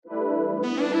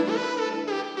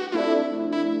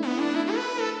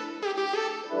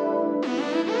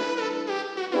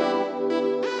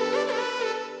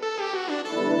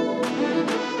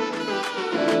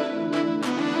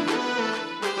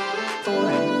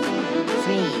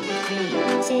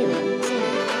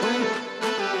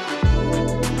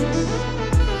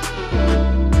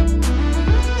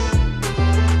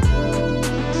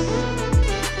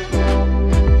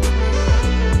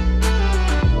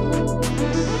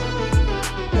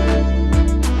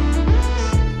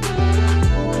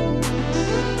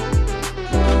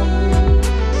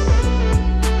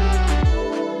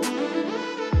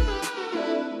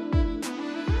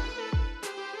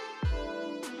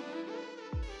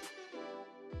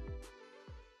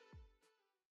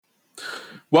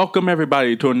Welcome,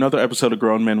 everybody, to another episode of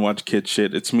Grown Men Watch Kid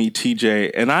Shit. It's me,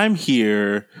 TJ, and I'm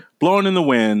here blowing in the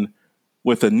wind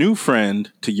with a new friend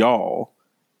to y'all,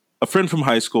 a friend from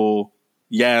high school,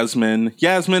 Yasmin.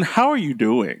 Yasmin, how are you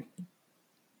doing?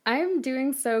 I'm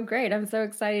doing so great. I'm so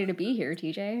excited to be here,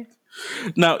 TJ.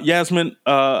 Now, Yasmin,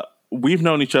 we've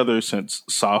known each other since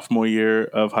sophomore year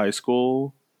of high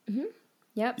school. Mm-hmm.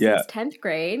 Yep, Yeah. since 10th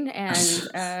grade.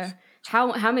 And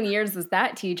how many years is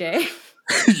that, TJ?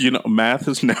 You know, math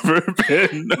has never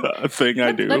been a thing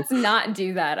I do. Let's not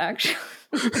do that, actually.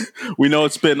 We know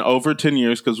it's been over 10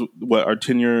 years because our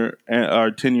 10-year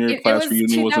class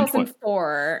reunion was in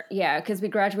 2004. Yeah, because we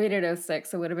graduated 06,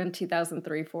 so it would have been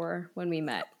 2003-04 when we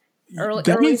met.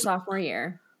 Early sophomore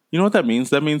year. You know what that means?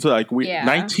 That means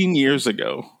 19 years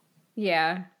ago.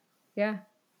 Yeah.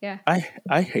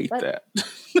 I hate that.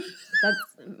 That's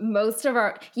most of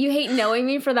our... You hate knowing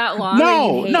me for that long?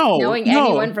 Knowing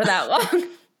anyone for that long?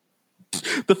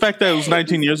 The fact that it was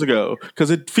 19 years ago,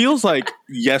 because it feels like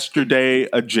yesterday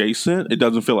adjacent. It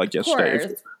doesn't feel like yesterday. Of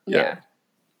course. Yeah.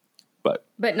 But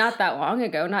not that long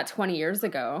ago, not 20 years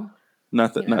ago.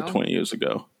 Not 20 years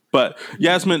ago. But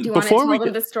Yasmin, do you before want to tell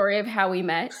them the story of how we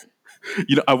met?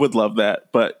 You know, I would love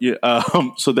that. But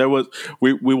so there was,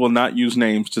 we will not use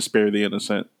names to spare the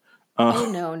innocent.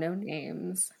 No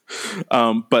names.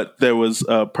 But there was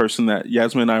a person that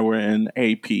Yasmin and I were in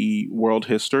AP World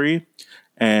History,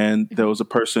 and there was a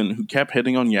person who kept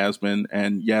hitting on Yasmin,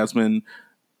 and Yasmin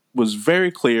was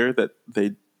very clear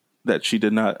that she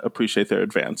did not appreciate their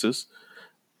advances.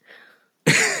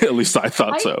 At least I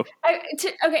thought so. I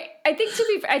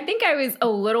think I was a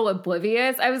little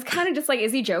oblivious. I was kind of just like,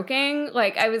 is he joking?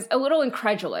 Like, I was a little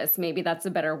incredulous. Maybe that's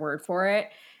a better word for it.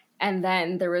 And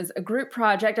then there was a group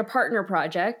project, a partner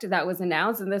project that was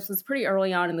announced. And this was pretty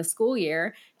early on in the school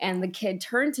year. And the kid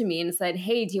turned to me and said,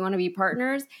 "Hey, do you want to be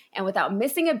partners?" And without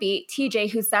missing a beat, TJ,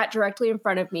 who sat directly in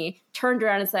front of me, turned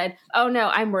around and said, "Oh, no,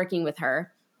 I'm working with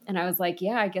her." And I was like,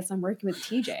 yeah, I guess I'm working with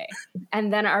TJ.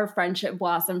 And then our friendship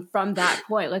blossomed from that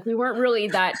point. Like, we weren't really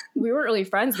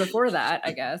friends before that,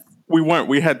 I guess. We weren't.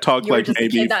 We had talked you like were just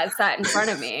maybe a kid that sat in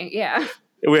front of me. Yeah.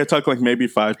 We had talked like maybe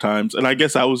 5 times, and I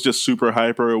guess I was just super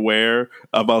hyper aware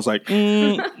of. I was like,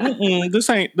 this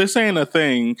ain't a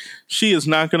thing. She is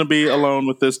not going to be alone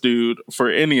with this dude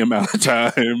for any amount of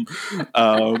time.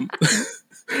 And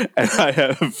I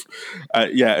have,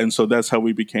 and so that's how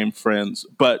we became friends.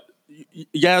 But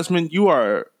Yasmin, you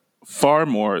are far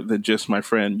more than just my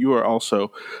friend. You are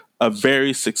also a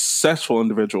very successful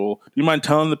individual. Do you mind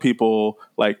telling the people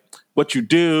like what you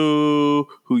do,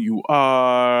 who you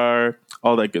are,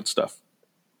 all that good stuff?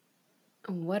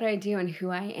 What I do and who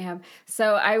I am.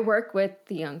 So I work with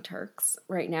the Young Turks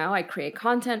right now. I create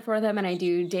content for them and I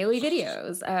do daily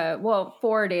videos.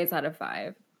 4 days out of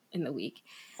 5 in the week.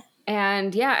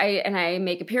 And I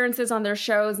make appearances on their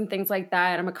shows and things like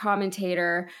that. I'm a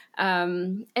commentator.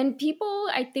 And people,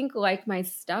 I think, like my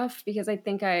stuff because I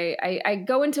think I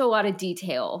go into a lot of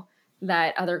detail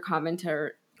that other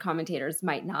commentators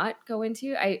might not go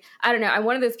into. I don't know. I'm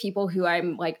one of those people who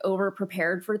I'm like over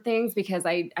prepared for things because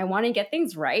I want to get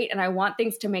things right. And I want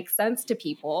things to make sense to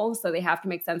people. So they have to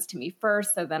make sense to me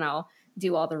first. So then I'll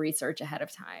do all the research ahead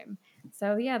of time.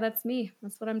 So yeah, that's me.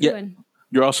 That's what I'm doing.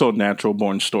 You're also a natural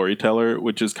born storyteller,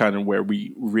 which is kind of where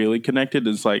we really connected.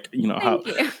 Is like, you know,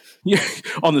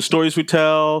 on the stories we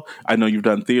tell. I know you've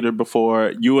done theater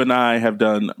before. You and I have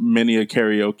done many a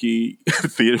karaoke,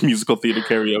 musical theater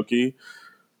karaoke.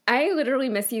 I literally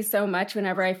miss you so much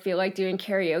whenever I feel like doing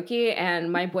karaoke,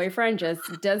 and my boyfriend just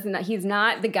does not. He's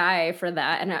not the guy for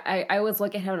that, and I always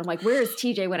look at him and I'm like, "Where is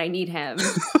TJ when I need him?"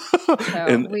 So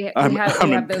and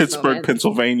I'm in Pittsburgh, moments.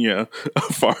 Pennsylvania,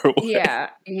 far away.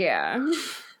 Yeah.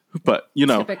 But you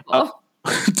know, typical.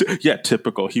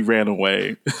 Typical. He ran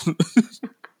away.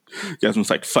 Yasmin's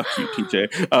like, "Fuck you,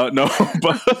 TJ." No,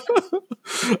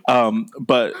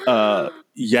 but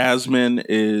Yasmin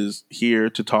is here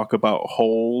to talk about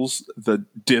Holes, the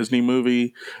Disney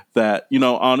movie that, you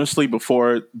know, honestly,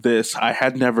 before this, I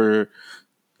have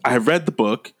read the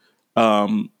book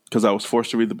because I was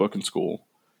forced to read the book in school.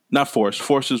 Not forced.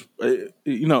 Forced is,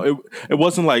 you know, it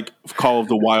wasn't like Call of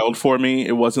the Wild for me.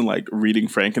 It wasn't like reading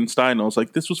Frankenstein. I was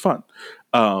like, this was fun.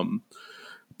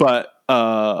 But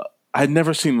I'd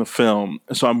never seen the film.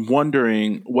 So I'm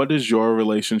wondering, what is your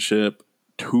relationship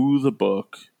to the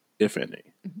book, if any?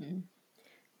 Mm-hmm.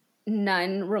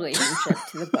 None relationship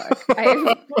to the book.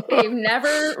 I've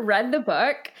never read the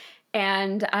book,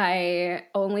 and I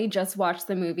only just watched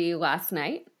the movie last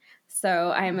night.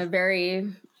 So I'm a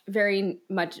very, very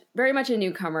much a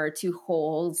newcomer to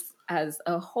Holes as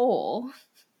a whole.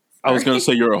 I was going to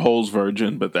say you're a holes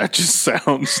virgin, but that just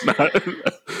sounds not.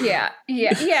 Yeah.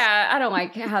 I don't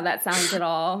like how that sounds at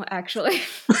all, actually.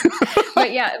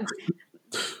 But yeah,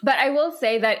 but I will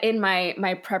say that in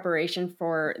my preparation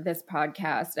for this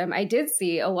podcast, I did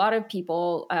see a lot of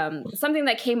people. Something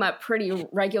that came up pretty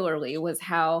regularly was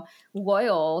how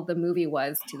loyal the movie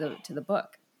was to the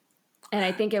book, and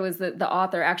I think it was the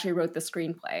author actually wrote the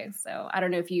screenplay. So I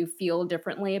don't know if you feel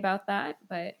differently about that,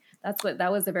 but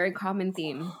that was a very common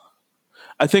theme.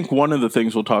 I think one of the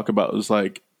things we'll talk about is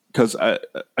like, because I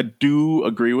do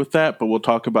agree with that, but we'll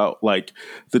talk about like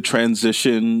the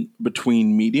transition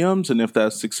between mediums and if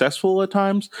that's successful at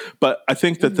times. But I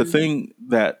think that the thing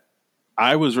that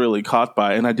I was really caught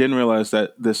by, and I didn't realize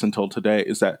that this until today,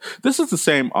 is that this is the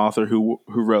same author who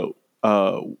wrote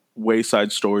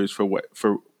Wayside Stories for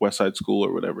West Side School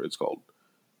or whatever it's called.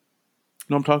 You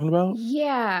know what I'm talking about?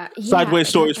 Yeah. Sideways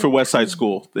Stories for West Side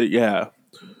School. Yeah.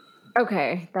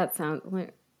 Okay, that sounds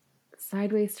like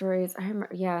Sideways Stories. I remember,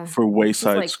 yeah, For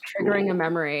Wayside like School. triggering a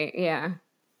memory. Yeah.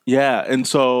 Yeah, and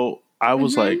so I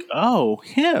was like, "Oh,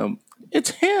 him! It's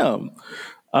him."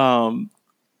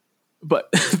 But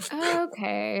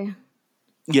Okay.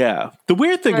 yeah, the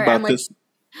weird thing about this.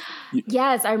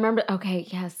 Yes, I remember. Okay,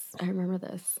 yes, I remember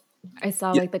this. I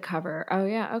saw like the cover. Oh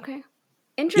yeah. Okay.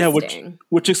 Interesting. Yeah,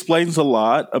 which explains a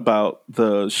lot about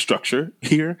the structure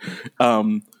here.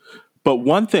 But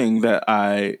one thing that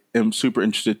I am super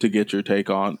interested to get your take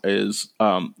on is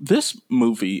this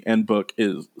movie and book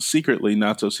is secretly,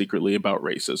 not so secretly, about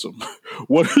racism.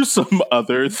 What are some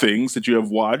other things that you have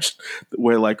watched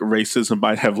where like racism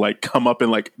might have like come up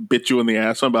and like bit you in the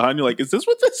ass from behind you? Like, is this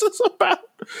what this is about?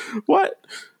 What?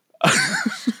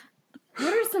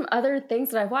 What are some other things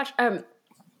that I've watched?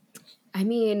 I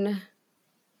mean,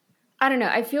 I don't know.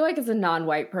 I feel like as a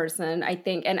non-white person, I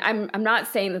think, and I'm not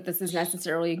saying that this is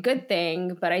necessarily a good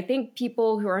thing, but I think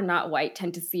people who are not white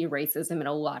tend to see racism in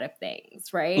a lot of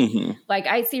things, right? Mm-hmm. Like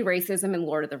I see racism in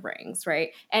Lord of the Rings,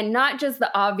 right? And not just the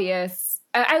obvious.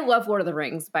 I love Lord of the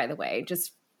Rings, by the way,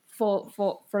 just full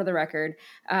for the record.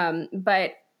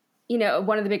 But you know,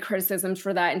 one of the big criticisms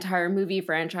for that entire movie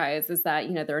franchise is that,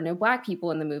 you know, there are no black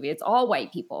people in the movie. It's all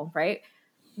white people, right?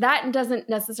 That doesn't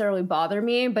necessarily bother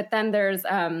me, but then there's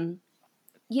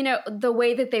you know, the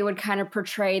way that they would kind of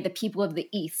portray the people of the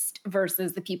East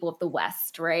versus the people of the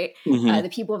West, right? Mm-hmm. The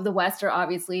people of the West are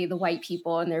obviously the white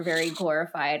people and they're very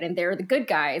glorified and they're the good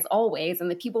guys always.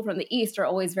 And the people from the East are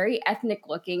always very ethnic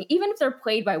looking, even if they're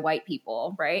played by white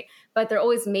people, right? But they're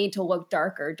always made to look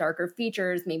darker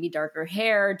features, maybe darker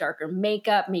hair, darker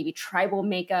makeup, maybe tribal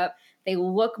makeup. They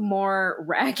look more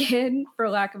ragged, for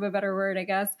lack of a better word, I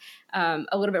guess. A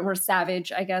little bit more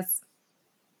savage, I guess.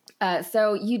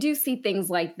 So you do see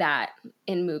things like that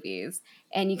in movies,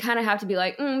 and you kind of have to be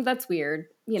like, that's weird,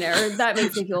 you know, or that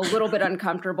makes me feel a little bit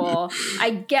uncomfortable.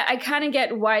 I kind of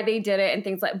get why they did it and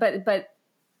things like, but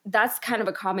that's kind of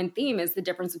a common theme is the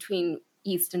difference between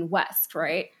East and West,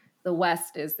 right? The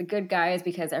West is the good guys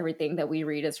because everything that we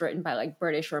read is written by like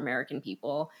British or American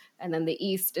people. And then the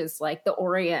East is like the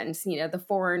Orient, you know, the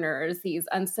foreigners, these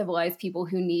uncivilized people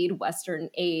who need Western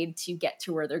aid to get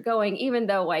to where they're going. Even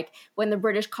though like when the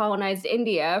British colonized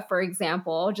India, for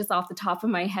example, just off the top of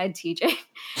my head, TJ,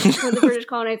 when the British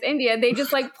colonized India, they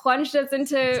just like plunged us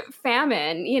into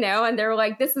famine, you know, and they're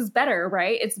like, this is better,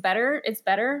 right? It's better.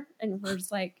 And we're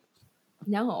just like,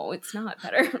 no, it's not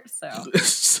better. So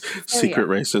secret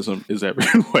racism is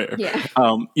everywhere. Yeah.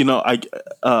 You know,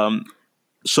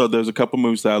 so there's a couple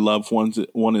movies that I love.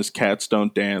 One is Cats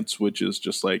Don't Dance, which is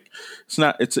just like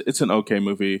it's an okay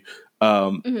movie,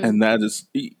 and that is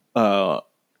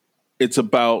it's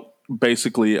about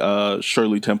basically a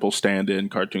Shirley Temple stand-in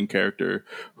cartoon character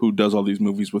who does all these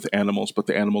movies with animals, but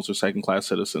the animals are second-class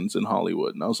citizens in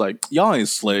Hollywood. And I was like, y'all ain't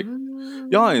slick.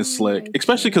 Y'all ain't slick.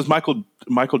 Especially because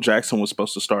Michael Jackson was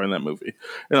supposed to star in that movie.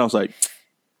 And I was like,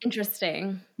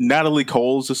 interesting. Natalie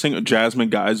Cole's a singer. Jasmine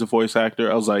Guy's a voice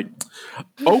actor. I was like,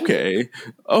 okay,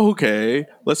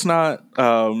 let's not.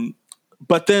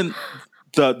 But then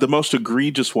the most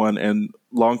egregious one, and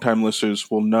longtime listeners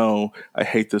will know I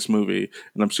hate this movie,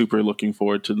 and I'm super looking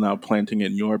forward to now planting it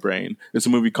in your brain. It's a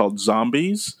movie called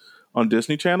Zombies on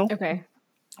Disney Channel. Okay.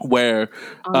 Where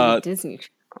on Disney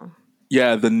Channel.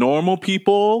 Yeah, the normal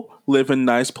people live in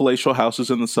nice palatial houses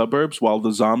in the suburbs, while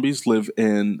the zombies live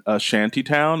in a shanty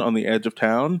town on the edge of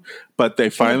town. But they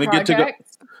finally get to go.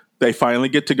 They finally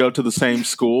get to go to the same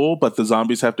school, but the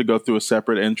zombies have to go through a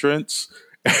separate entrance.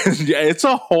 And yeah, it's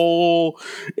a whole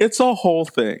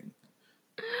thing.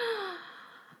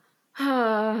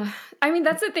 I mean,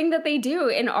 that's the thing that they do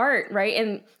in art, right?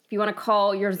 And if you want to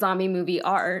call your zombie movie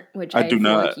art, which I I do feel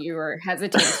not. like you are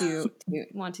hesitant to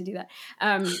want to do that.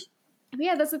 But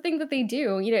yeah, that's the thing that they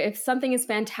do. You know, if something is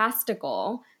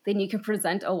fantastical, then you can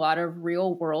present a lot of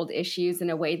real world issues in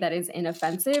a way that is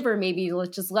inoffensive or maybe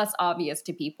just less obvious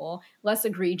to people, less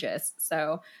egregious.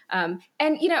 So, and,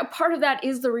 you know, part of that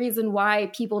is the reason why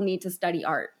people need to study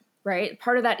art, right?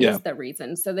 Part of that Yeah. is the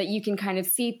reason so that you can kind of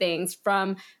see things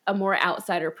from a more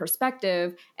outsider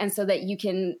perspective and so that you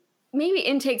can maybe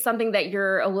intake something that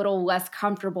you're a little less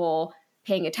comfortable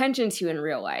paying attention to in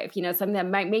real life, you know, something that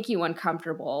might make you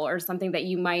uncomfortable or something that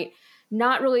you might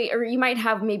not really, or you might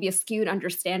have maybe a skewed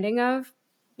understanding of.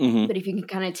 Mm-hmm. But if you can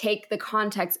kind of take the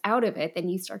context out of it, then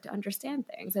you start to understand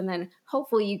things. And then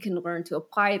hopefully you can learn to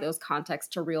apply those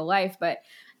contexts to real life. But,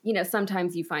 you know,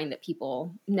 sometimes you find that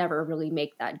people never really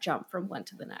make that jump from one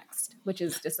to the next, which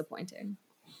is disappointing.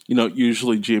 You know,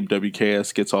 usually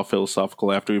GMWKS gets all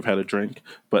philosophical after we've had a drink,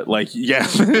 but like,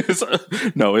 yes,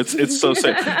 it's so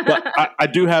sick. But I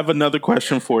do have another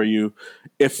question for you.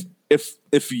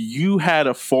 If you had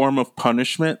a form of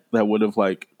punishment that would have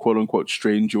like quote unquote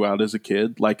straightened you out as a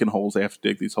kid, like in Holes, they have to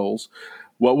dig these holes,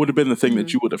 what would have been the thing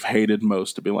that you would have hated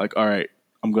most to be like, all right,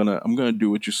 I'm gonna do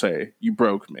what you say. You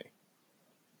broke me.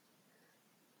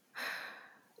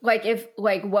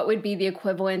 Like what would be the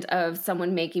equivalent of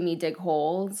someone making me dig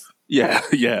holes? Yeah,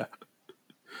 yeah.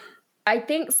 I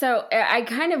think so. I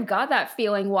kind of got that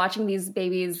feeling watching these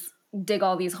babies dig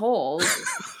all these holes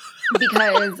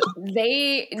because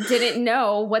they didn't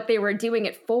know what they were doing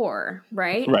it for,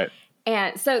 right? Right.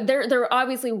 And so there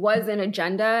obviously was an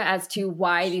agenda as to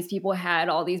why these people had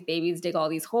all these babies dig all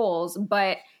these holes,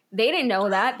 but they didn't know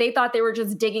that. They thought they were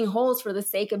just digging holes for the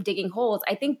sake of digging holes.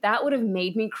 I think that would have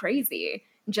made me crazy.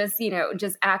 Just, you know,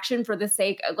 just action for the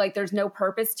sake of, like, there's no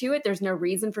purpose to it. There's no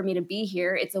reason for me to be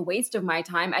here. It's a waste of my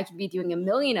time. I could be doing a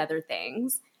million other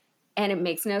things and it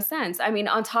makes no sense. I mean,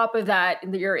 on top of that,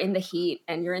 you're in the heat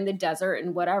and you're in the desert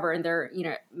and whatever, and they're, you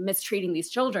know, mistreating these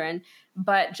children.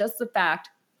 But just the fact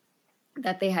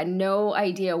that they had no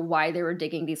idea why they were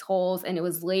digging these holes and it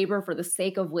was labor for the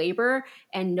sake of labor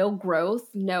and no growth,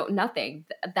 nothing.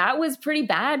 That was pretty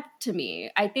bad to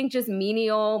me. I think just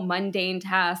menial, mundane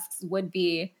tasks would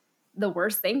be the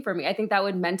worst thing for me. I think that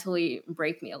would mentally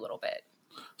break me a little bit.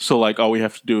 So like all we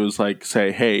have to do is like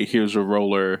say, hey, here's a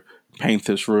roller, paint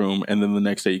this room, and then the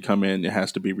next day you come in, it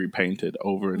has to be repainted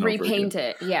over and over again. Repaint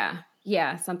it,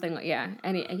 yeah, something like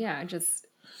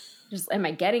just am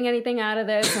I getting anything out of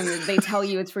this? And they tell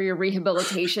you it's for your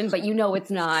rehabilitation, but you know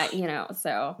it's not, you know.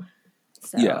 So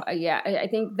yeah, I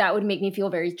think that would make me feel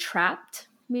very trapped,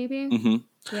 maybe.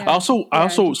 Mm-hmm. Yeah. I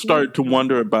also started to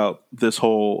wonder about this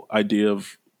whole idea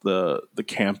of the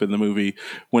camp in the movie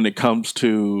when it comes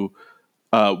to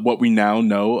what we now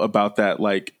know about that,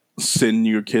 like, send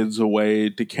your kids away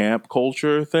to camp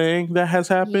culture thing that has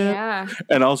happened. Yeah.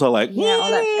 And I was like, all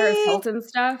that Paris Hilton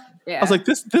stuff. Yeah. I was like,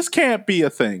 this can't be a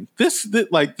thing. This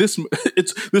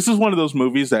is one of those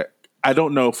movies that I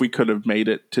don't know if we could have made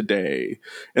it today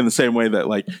in the same way that,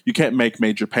 like, you can't make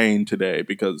Major Payne today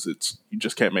because you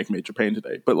just can't make Major Payne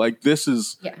today. But like, this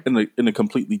is in a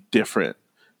completely different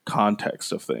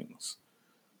context of things.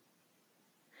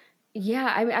 Yeah,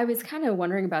 I was kind of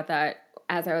wondering about that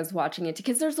as I was watching it,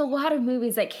 because there's a lot of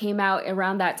movies that came out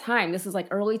around that time. This is like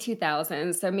early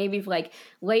 2000s, so maybe like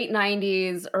late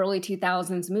 90s, early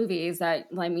 2000s movies that,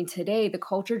 I mean, today the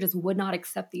culture just would not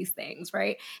accept these things,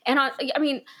 right? And I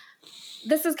mean,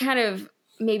 this is kind of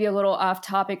maybe a little off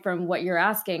topic from what you're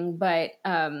asking, but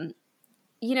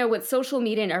you know, with social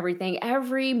media and everything,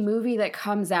 every movie that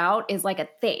comes out is like a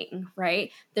thing,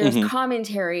 right? There's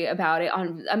commentary about it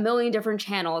on a million different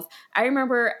channels. I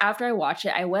remember after I watched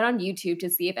it, I went on YouTube to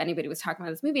see if anybody was talking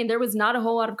about this movie, and there was not a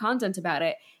whole lot of content about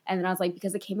it. And then I was like,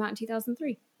 because it came out in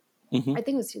 2003. I think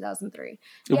it was 2003.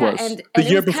 It was. And the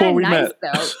year before we met.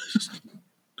 Though.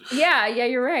 Yeah,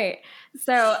 you're right.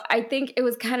 So I think it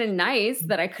was kind of nice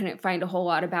that I couldn't find a whole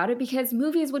lot about it, because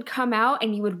movies would come out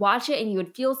and you would watch it and you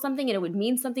would feel something and it would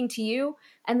mean something to you.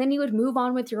 And then you would move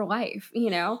on with your life. You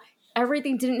know,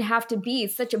 everything didn't have to be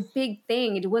such a big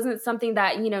thing. It wasn't something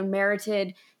that, you know,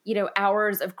 merited, you know,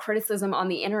 hours of criticism on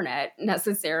the internet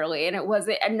necessarily. And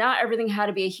and not everything had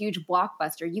to be a huge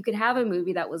blockbuster. You could have a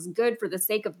movie that was good for the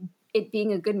sake of it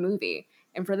being a good movie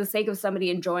and for the sake of somebody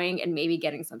enjoying and maybe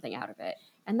getting something out of it.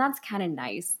 And that's kind of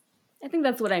nice. I think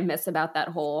that's what I miss about that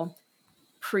whole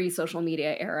pre-social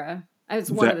media era.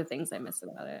 It's one of the things I miss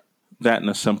about it. That and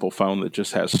a simple phone that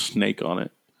just has Snake on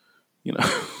it, you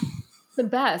know. The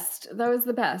best. That was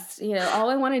the best. You know,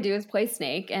 all I want to do is play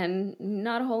Snake and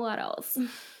not a whole lot else.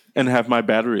 and have my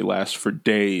battery last for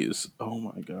days. Oh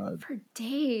my God. For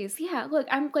days. Yeah. Look,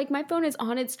 I'm like, my phone is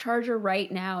on its charger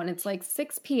right now and it's like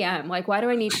 6 p.m. Like, why do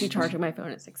I need to be charging my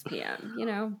phone at 6 p.m.? You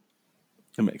know?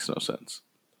 It makes no sense.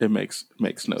 It makes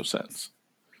no sense.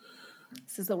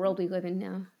 This is the world we live in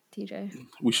now, TJ.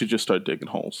 We should just start digging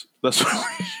holes. That's what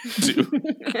we should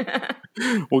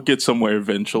do. We'll get somewhere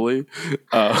eventually.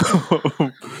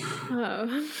 Oh.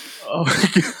 Oh my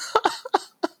God.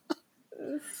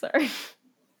 Sorry.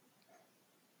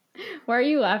 Why are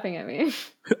you laughing at me?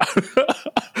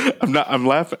 I'm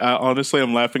laughing. Honestly,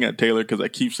 I'm laughing at Taylor because I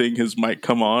keep seeing his mic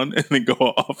come on and then go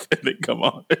off and then come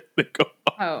on and then go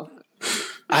off. Oh.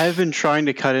 I've been trying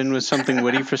to cut in with something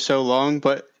witty for so long,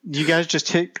 but you guys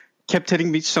just kept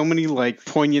hitting me so many like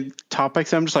poignant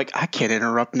topics. I'm just like, I can't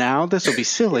interrupt now. This will be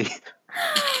silly.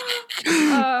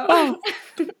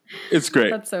 It's great.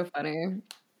 That's so funny.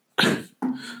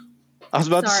 I was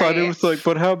about to slide in with like,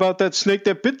 but how about that snake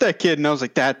that bit that kid? And I was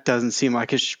like, that doesn't seem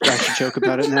like I should joke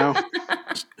about it now.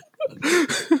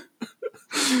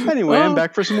 Anyway, I'm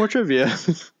back for some more trivia.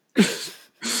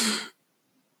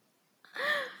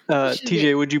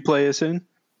 TJ, would you play us in?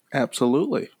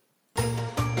 Absolutely.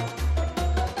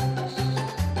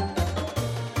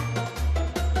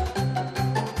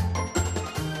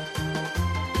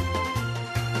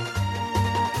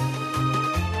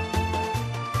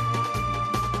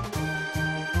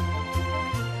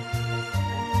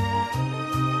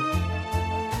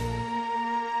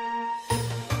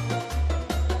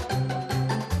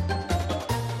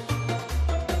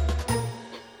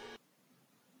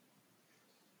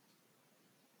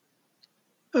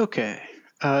 Okay.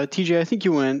 TJ, I think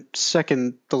you went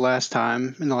second the last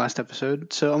time in the last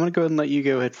episode, so I'm going to go ahead and let you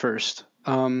go ahead first.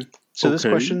 This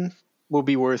question will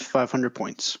be worth 500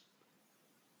 points.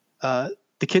 The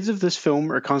kids of this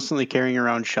film are constantly carrying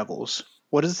around shovels.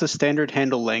 What is the standard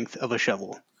handle length of a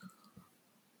shovel?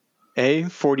 A,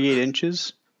 48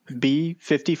 inches, B,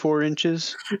 54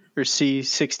 inches, or C,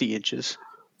 60 inches?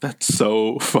 That's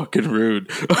so fucking rude.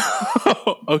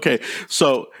 Okay,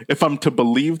 so if I'm to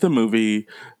believe the movie,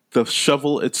 the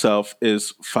shovel itself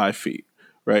is 5 feet,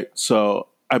 right? So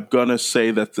I'm going to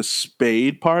say that the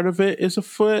spade part of it is a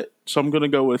foot. So I'm going to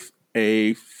go with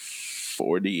a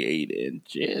 48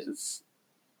 inches.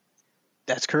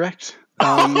 That's correct.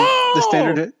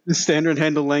 The standard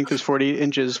handle length is 48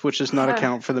 inches, which does not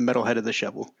account for the metal head of the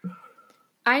shovel.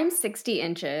 I'm 60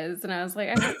 inches, and I was like,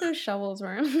 I thought those shovels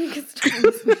weren't.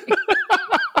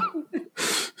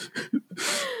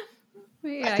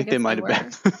 Yeah, I think they might have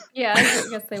been. Yeah, I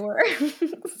guess they were.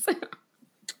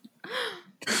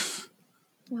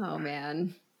 Oh,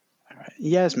 man. All right.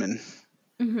 Yasmin.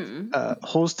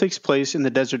 Holes takes place in the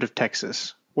desert of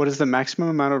Texas. What is the maximum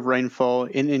amount of rainfall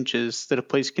in inches that a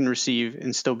place can receive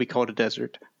and still be called a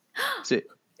desert? Is it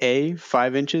A,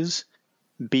 5 inches,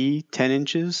 B, 10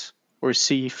 inches, or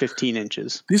C, 15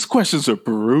 inches? These questions are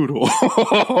brutal.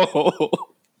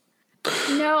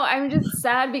 No, I'm just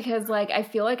sad because, like, I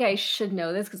feel like I should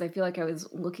know this because I feel like I was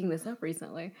looking this up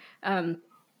recently. I'm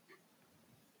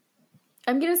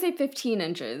going to say 15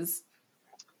 inches.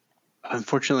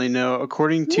 Unfortunately, no.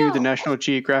 According to the National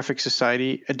Geographic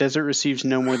Society, a desert receives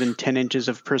no more than 10 inches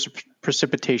of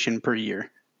precipitation per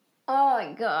year. Oh,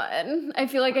 my God. I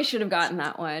feel like I should have gotten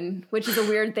that one, which is a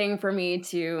weird thing for me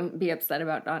to be upset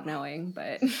about not knowing,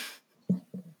 but...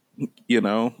 You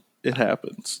know, it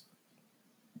happens.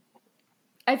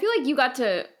 I feel like you got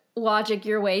to logic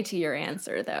your way to your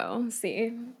answer, though.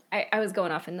 See, I was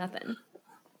going off in nothing.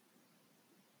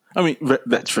 I mean,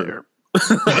 that's true.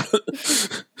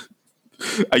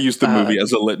 I used the movie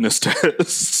as a litmus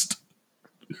test.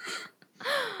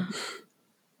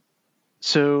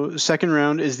 So, second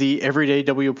round is the everyday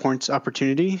W points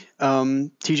opportunity.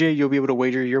 TJ, you'll be able to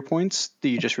wager your points that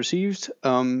you just received.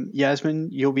 Yasmin,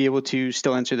 you'll be able to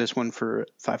still answer this one for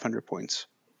 500 points.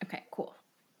 Okay, cool.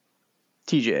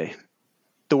 TJ,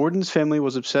 the Warden's family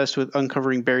was obsessed with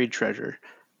uncovering buried treasure.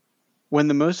 When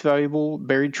the most valuable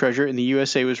buried treasure in the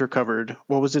USA was recovered,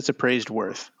 what was its appraised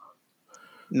worth?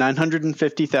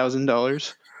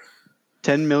 $950,000,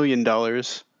 $10 million,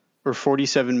 or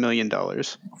 $47 million?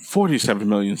 $47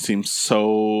 million seems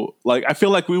so... Like, I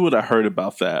feel like we would have heard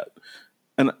about that.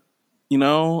 And, you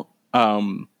know...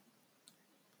 and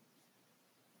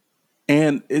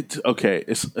it's... Okay,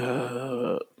 it's...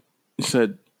 you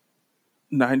said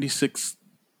 96...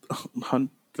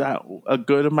 a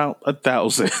good amount of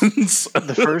thousands.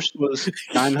 The first was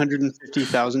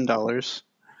 $950,000.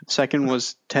 Second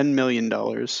was $10 million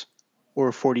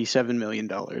or $47 million.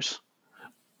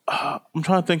 I'm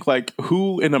trying to think, like,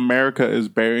 who in America is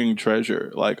burying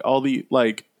treasure? Like, all the,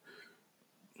 like...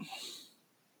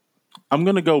 I'm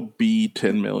gonna go B,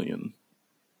 10 million.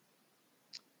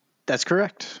 That's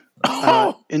correct.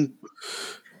 Oh! In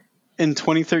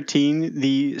 2013,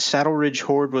 the Saddle Ridge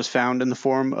hoard was found in the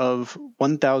form of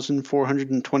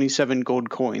 1,427 gold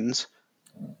coins.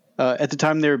 At the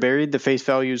time they were buried, the face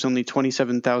value was only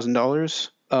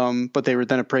 $27,000, but they were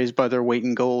then appraised by their weight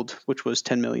in gold, which was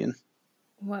 $10 million.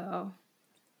 Wow.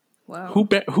 Who?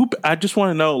 I just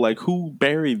want to know, like, who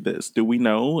buried this? Do we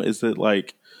know? Is it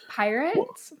like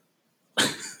pirates?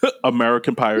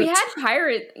 American pirates? We had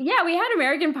pirates. Yeah, we had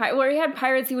American pirates. Well, we had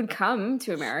pirates who would come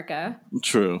to America.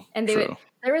 True. And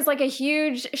there was like a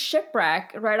huge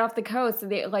shipwreck right off the coast,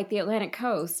 like the Atlantic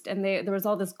coast, and there was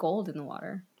all this gold in the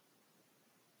water.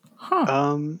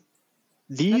 Huh.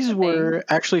 These were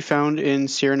actually found in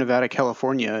Sierra Nevada,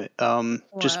 California,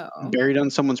 just buried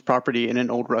on someone's property in an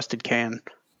old rusted can.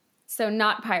 So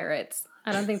not pirates.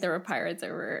 I don't think there were pirates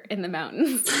over in the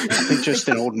mountains. I think just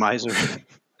an old miser.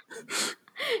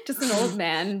 Just an old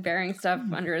man burying stuff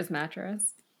under his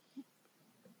mattress.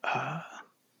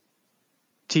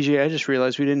 TJ, I just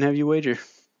realized we didn't have you wager.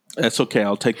 That's okay.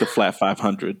 I'll take the flat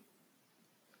 500.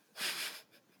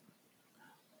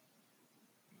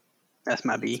 That's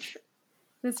my B.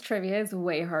 This trivia is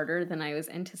way harder than I was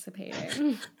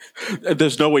anticipating.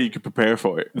 There's no way you can prepare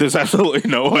for it. There's absolutely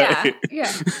no way.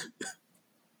 Yeah.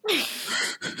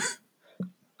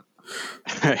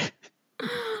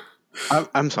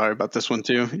 I'm sorry about this one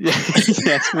too.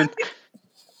 Yasmin,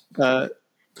 for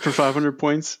 500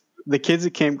 points, the kids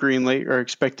at Camp Green Lake are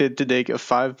expected to dig a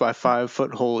 5 by 5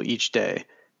 foot hole each day.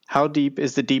 How deep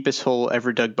is the deepest hole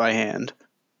ever dug by hand?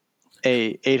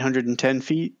 A, 810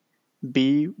 feet,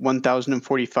 B,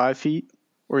 1,045 feet,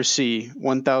 or C,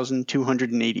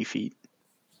 1,280 feet?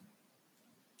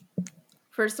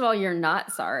 First of all, you're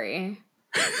not sorry.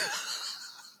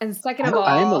 And second of all,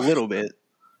 I am a little bit.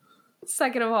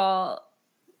 Second of all,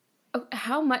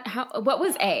 how much? What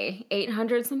was A?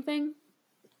 800 something?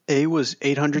 A was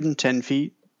 810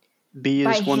 feet. B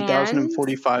is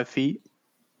 1,045 feet.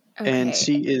 Okay. And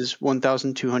C is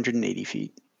 1,280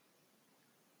 feet.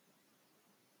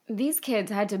 These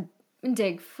kids had to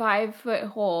dig 5 foot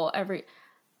hole every.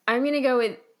 I'm going to go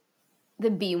with the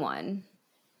B one.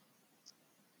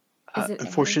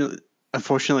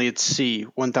 Unfortunately, it's C,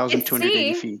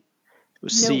 1,280 feet. It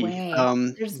was C. No way.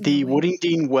 The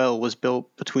Woodingdean Well was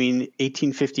built between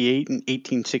 1858 and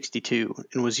 1862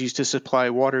 and was used to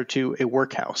supply water to a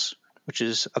workhouse, which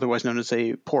is otherwise known as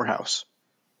a poorhouse.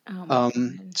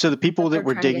 So the people that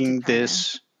were digging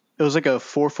this, it was like a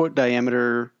 4-foot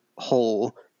diameter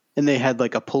hole, and they had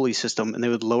like a pulley system, and they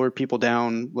would lower people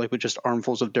down like with just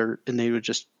armfuls of dirt, and they would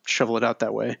just shovel it out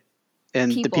that way.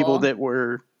 And the people that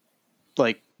were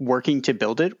like working to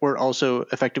build it were also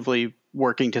effectively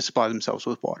working to supply themselves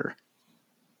with water.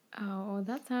 Oh,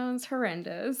 that sounds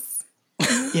horrendous.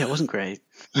 Yeah, it wasn't great.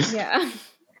 Yeah.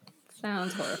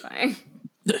 Sounds horrifying.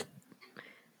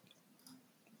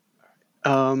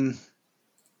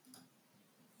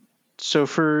 So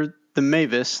for the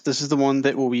Mavis, this is the one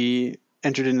that will be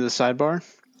entered into the sidebar.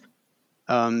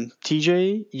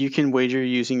 TJ, you can wager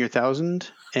using your 1,000,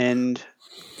 and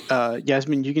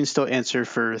Yasmin, you can still answer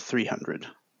for 300. Oh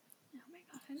my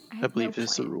God. I believe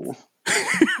is the rule.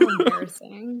 How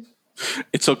embarrassing.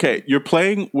 It's okay. You're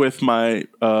playing with my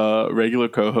regular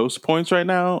co-host points right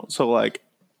now, so like,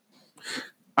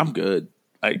 I'm good.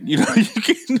 Like, you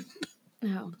can.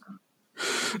 Oh.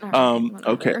 Right,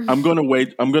 okay. I'm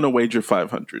gonna wager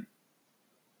 500.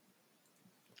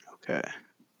 Okay.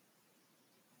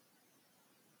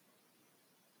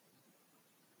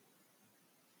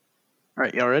 All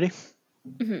right, y'all ready?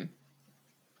 Mm-hmm.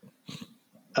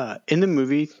 In the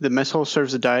movie, the mess hall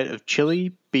serves a diet of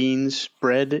chili, beans,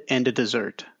 bread, and a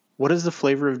dessert. What is the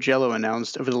flavor of Jell-O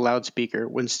announced over the loudspeaker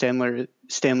when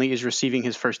Stanley is receiving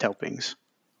his first helpings?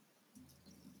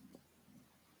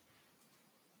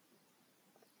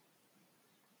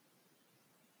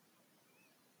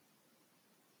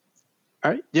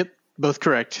 All right. Yep. Both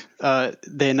correct.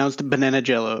 They announced banana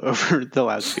Jell-O over the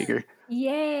loudspeaker.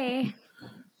 Yay.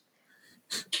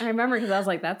 I remember because I was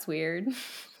like, that's weird.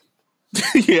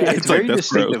 Yeah, it's very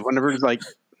distinctive. Gross. Whenever it's like,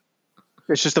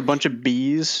 it's just a bunch of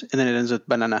bees and then it ends with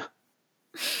banana.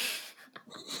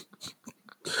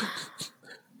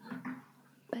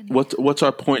 What's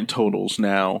our point totals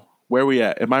now? Where are we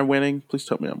at? Am I winning? Please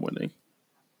tell me I'm winning.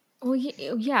 Well,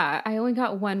 yeah, I only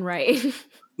got one right.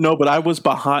 No, but I was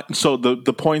behind. So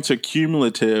the points are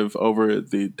cumulative over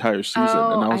the entire season,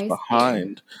 and I was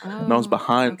behind. And I was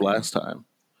behind last time.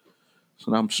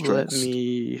 So now I'm stressed. Let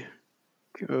me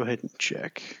go ahead and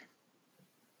check.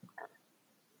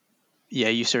 Yeah,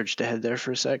 you surged ahead there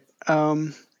for a sec.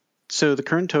 So the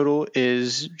current total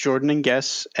is Jordan and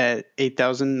Guess at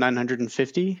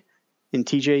 8,950. And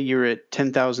TJ, you're at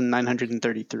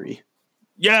 10,933.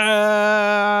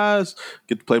 Yes!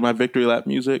 Get to play my victory lap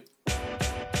music.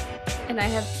 And I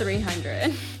have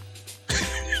 300.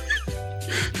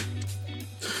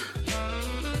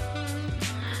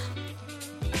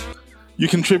 You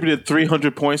contributed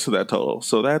 300 points to that total,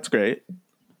 so that's great.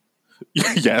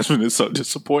 Yasmin is so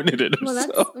disappointed in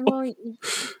himself.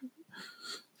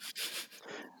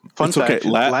 Fun it's okay. fact,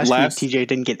 last week TJ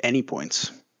didn't get any points.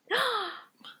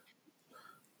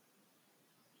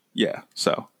 Yeah,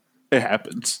 so it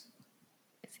happens.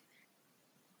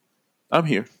 I'm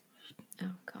here.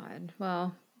 Oh God.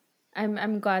 Well,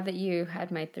 I'm glad that you had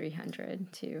my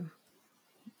 300 to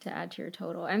add to your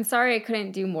total. I'm sorry I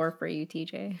couldn't do more for you,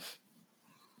 TJ.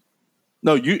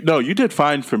 No, you did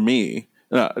fine for me.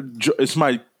 It's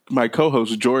my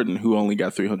co-host Jordan who only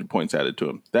got 300 points added to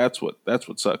him. That's what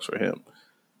sucks for him.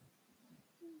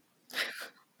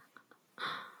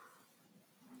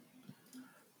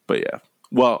 But yeah.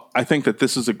 Well, I think that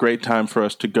this is a great time for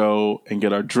us to go and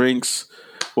get our drinks.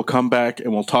 We'll come back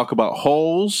and we'll talk about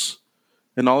Holes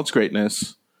and all its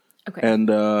greatness. Okay.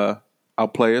 And I'll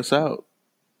play us out.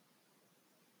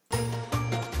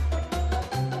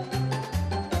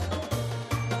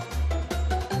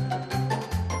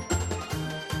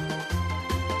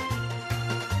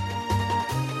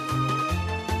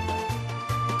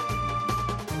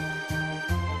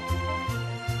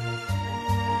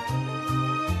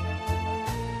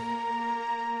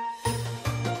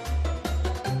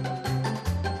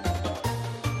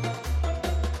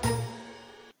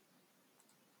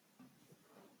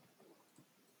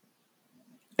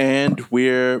 And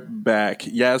we're back.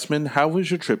 Yasmin, how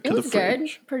was your trip to the fridge? It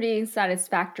was good. Pretty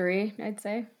satisfactory, I'd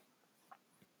say.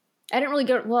 I didn't really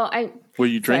go... Well, Were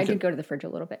you drinking? So I did go to the fridge a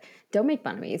little bit. Don't make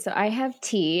fun of me. So I have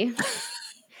tea.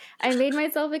 I made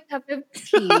myself a cup of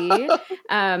tea.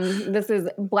 This is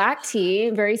black tea,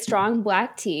 very strong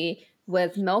black tea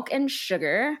with milk and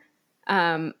sugar.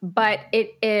 But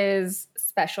it is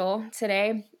special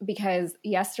today because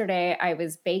yesterday I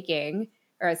was baking...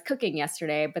 or I was cooking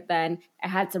yesterday, but then I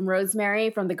had some rosemary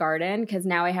from the garden because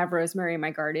now I have rosemary in my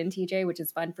garden, TJ, which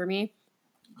is fun for me.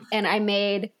 And I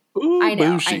made, I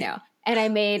know. And I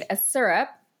made a syrup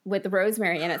with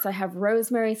rosemary in it. So I have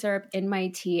rosemary syrup in my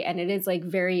tea and it is like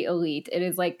very elite. It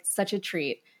is like such a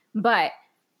treat. But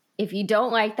if you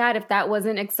don't like that, if that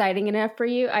wasn't exciting enough for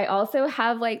you, I also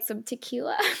have like some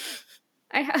tequila.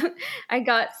 I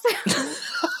got some...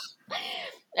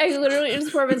 I literally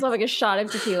just poured myself like a shot of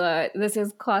tequila. This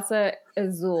is Clase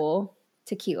Azul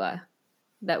tequila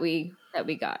that we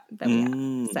got.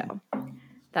 So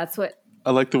that's what.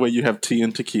 I like the way you have tea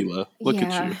and tequila. Look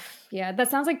at you. Yeah,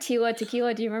 that sounds like tequila. Do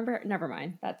you remember? Never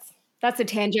mind. That's a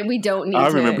tangent. We don't need. I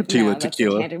remember tequila.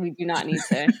 We do not need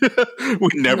to. We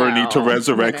never need to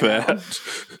resurrect that.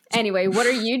 Anyway, what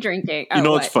are you drinking? You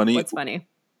know what's funny? What's funny?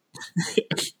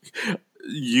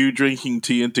 You drinking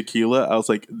tea and tequila, I was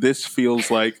like, this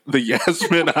feels like the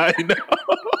Yasmin I know.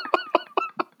 Oh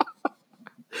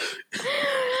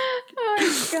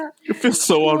my God. It feels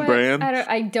so on brand.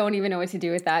 I don't even know what to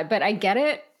do with that, but I get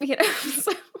it. You know,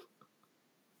 so,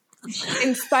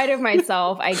 in spite of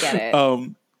myself, I get it.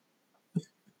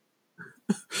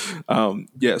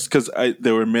 Yes, because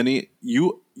there were many.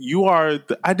 You are.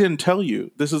 I didn't tell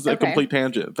you. This is a complete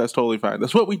tangent. That's totally fine.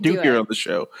 That's what we do here on the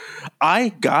show. I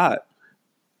got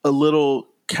a little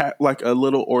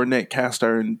ornate cast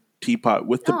iron teapot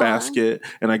with the basket,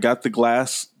 and I got the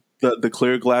glass, the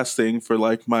clear glass thing for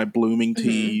like my blooming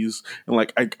teas, and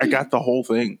like I got the whole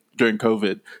thing during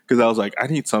COVID because I was like, I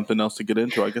need something else to get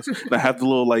into, I guess. And I have the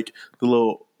little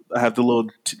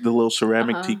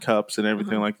ceramic teacups and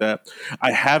everything like that.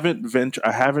 I haven't,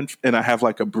 and I have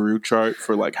like a brew chart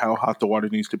for like how hot the water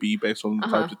needs to be based on the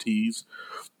types of teas.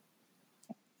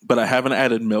 But I haven't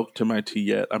added milk to my tea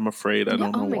yet. I'm afraid. I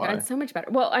don't know why. Oh my God, it's so much better.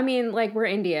 Well, I mean, like we're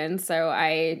Indian, so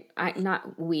I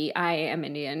am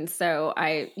Indian. So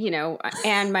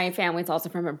and my family's also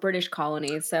from a British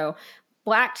colony. So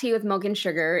black tea with milk and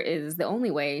sugar is the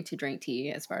only way to drink tea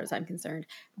as far as I'm concerned.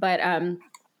 But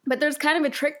there's kind of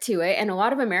a trick to it. And a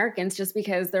lot of Americans, just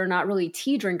because they're not really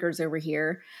tea drinkers over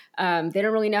here, they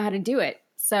don't really know how to do it.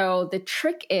 So the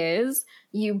trick is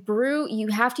you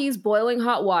have to use boiling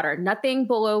hot water, nothing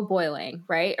below boiling,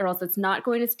 right? Or else it's not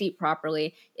going to steep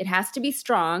properly. It has to be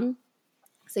strong.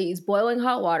 So use boiling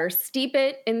hot water, steep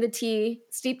the tea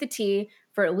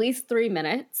for at least 3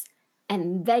 minutes,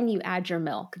 and then you add your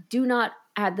milk. Do not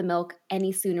add the milk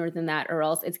any sooner than that, or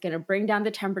else it's going to bring down the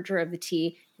temperature of the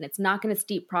tea and it's not going to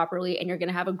steep properly and you're going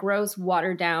to have a gross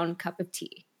watered down cup of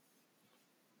tea.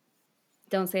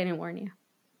 Don't say I didn't warn you.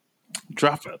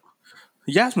 Drop it.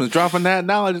 Yasmin's dropping that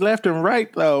knowledge left and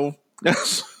right, though.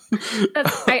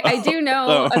 I do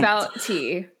know about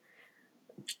tea.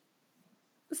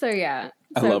 So yeah.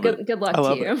 I love it. Good luck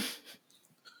to you.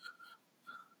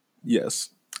 Yes.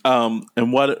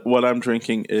 And what I'm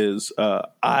drinking is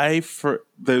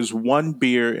there's one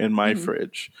beer in my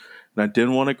fridge, and I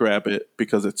didn't want to grab it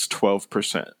because it's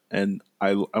 12%, and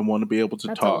I want to be able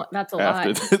to talk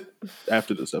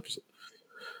after this episode.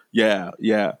 Yeah.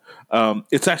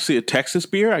 It's actually a Texas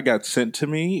beer I got sent to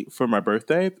me for my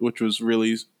birthday, which was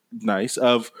really nice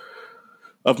of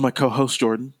my co-host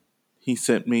Jordan. He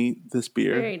sent me this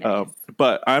beer. Very nice.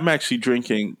 But I'm actually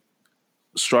drinking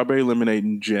strawberry lemonade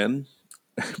and gin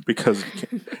because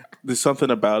there's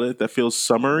something about it that feels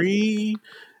summery.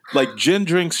 Like gin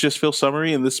drinks just feel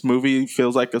summery, and this movie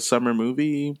feels like a summer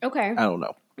movie. Okay. I don't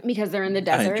know. Because they're in the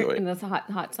desert in the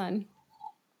hot sun.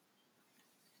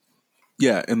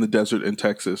 Yeah, in the desert in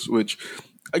Texas, which,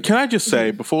 can I just say,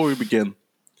 before we begin,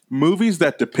 movies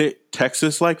that depict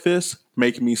Texas like this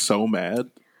make me so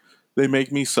mad. They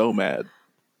make me so mad.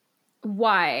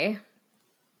 Why?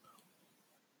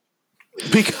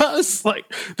 Because,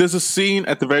 there's a scene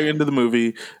at the very end of the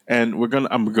movie, and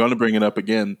I'm gonna bring it up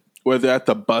again, where they're at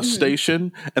the bus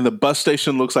station, and the bus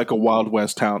station looks like a Wild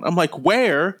West town. I'm like,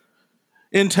 where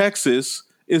in Texas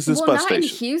is this bus station?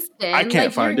 Not in Houston. I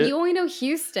can't find it. You only know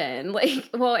Houston,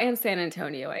 and San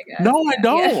Antonio, I guess. No, I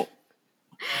don't. Yeah.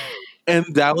 And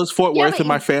Dallas, Fort Worth, and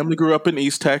my family grew up in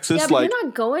East Texas. Yeah, but you're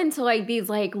not going to these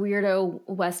weirdo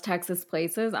West Texas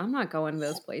places. I'm not going to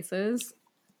those places.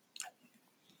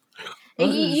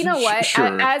 You know what?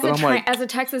 Sure, as a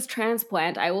Texas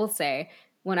transplant, I will say,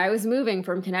 when I was moving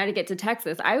from Connecticut to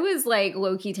Texas, I was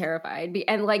low-key terrified.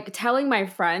 And telling my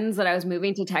friends that I was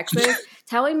moving to Texas,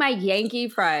 telling my Yankee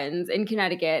friends in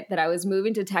Connecticut that I was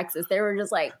moving to Texas, they were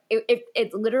just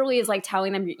it literally is like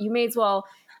telling them, you may as well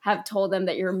have told them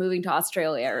that you're moving to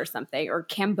Australia or something, or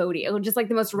Cambodia, or just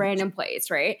the most random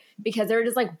place, right? Because they're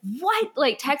just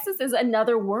what? Texas is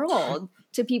another world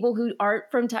to people who aren't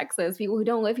from Texas, people who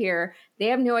don't live here. They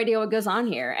have no idea what goes on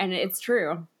here. And it's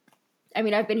true. I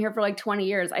mean, I've been here for 20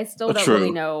 years. I still don't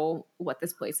really know what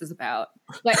this place is about.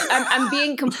 I'm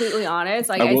being completely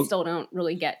honest. I still don't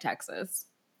really get Texas.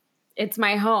 It's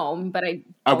my home, but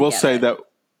I will say that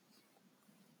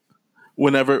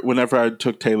whenever I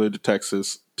took Taylor to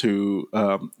Texas to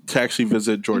actually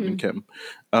visit Jordan Kim,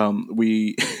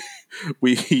 we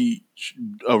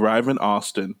arrive in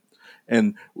Austin,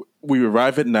 and we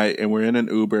arrive at night, and we're in an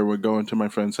Uber. We're going to my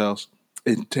friend's house,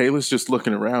 and Taylor's just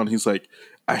looking around. He's like,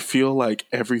 I feel like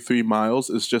every 3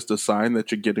 miles is just a sign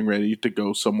that you're getting ready to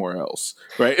go somewhere else,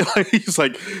 right? He's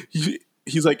like,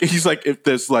 if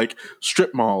there's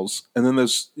strip malls, and then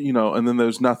there's and then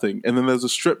there's nothing, and then there's a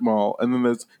strip mall, and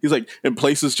then and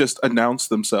places just announce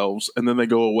themselves, and then they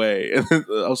go away. And then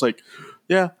I was like,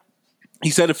 yeah. He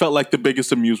said it felt like the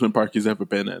biggest amusement park he's ever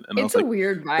been in, and it's a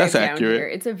weird vibe. That's accurate. Here.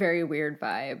 It's a very weird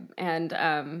vibe, and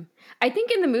I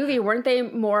think in the movie, weren't they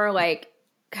more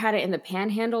kind of in the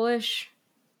Panhandle-ish?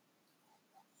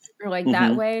 Or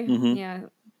that way, yeah.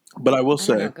 But I will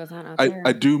say,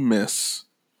 I do miss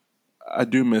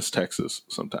Texas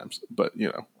sometimes. But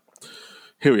here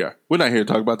we are. We're not here to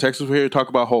talk about Texas. We're here to talk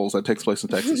about Holes that takes place in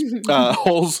Texas.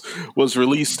 Holes was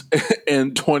released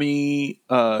in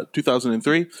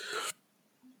 2003.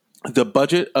 The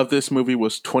budget of this movie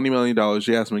was $20 million.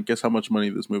 Yasmin, guess how much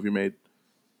money this movie made?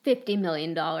 $50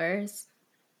 million.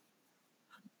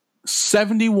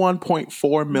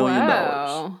 $71.4 million.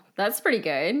 Wow, that's pretty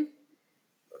good.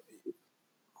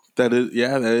 That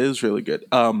is really good.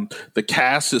 The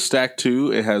cast is stacked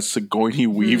too. It has Sigourney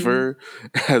Weaver,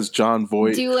 it has Jon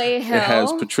Voight, Dule Hill, it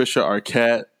has Patricia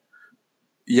Arquette.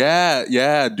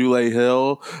 Yeah, Dule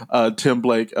Hill, Tim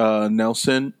Blake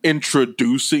Nelson,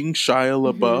 introducing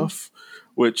Shia LaBeouf,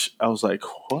 which I was like,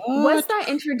 what? Was that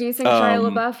introducing Shia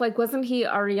LaBeouf? Wasn't he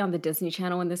already on the Disney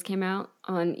Channel when this came out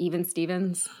on Even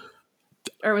Stevens?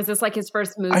 Or was this his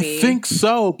first movie? I think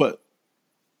so, but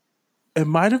it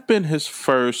might have been his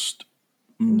first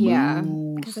movie. Yeah,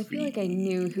 because I feel like I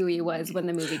knew who he was when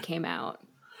the movie came out.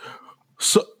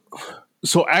 So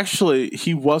actually,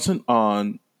 he wasn't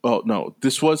on. Oh no,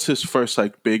 this was his first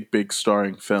big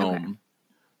starring film.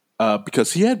 Okay.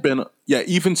 Because he had been. Yeah,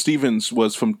 Even Stevens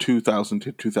was from 2000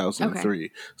 to 2003.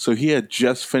 Okay. So he had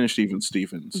just finished Even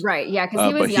Stevens. Right. Yeah,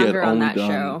 because he was younger on that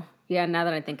show. Yeah. Now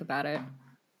that I think about it.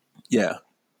 Yeah.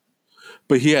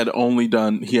 But he had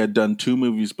done 2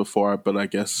 movies before, but I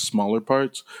guess smaller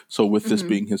parts. So with this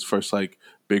being his first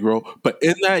big role. But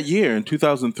in that year, in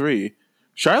 2003,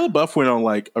 Shia LaBeouf went on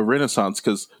like a renaissance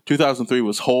because 2003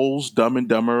 was Holes, Dumb and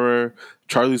Dumberer,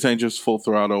 Charlie's Angels, Full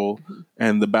Throttle,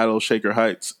 and The Battle of Shaker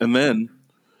Heights. And then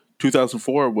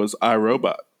 2004 was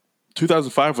iRobot.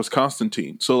 2005 was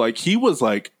Constantine. So like he was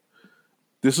like,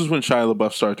 this is when Shia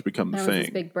LaBeouf started to become the That was thing.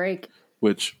 his big break.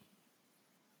 Which,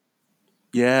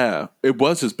 yeah, it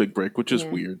was his big break, which is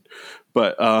weird.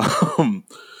 But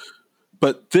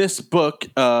this book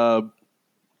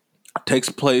takes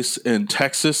place in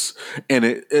Texas, and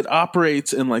it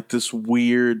operates in like this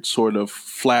weird sort of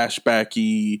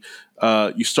flashbacky.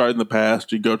 You start in the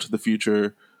past, you go to the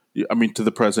future. To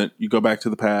the present. You go back to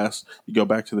the past. You go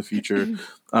back to the future,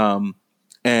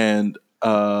 and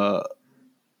the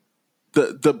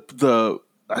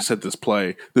I said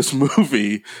this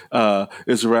movie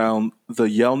is around the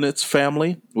Yelnats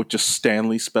family, which is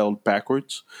Stanley spelled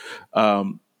backwards.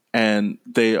 And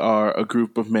they are a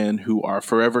group of men who are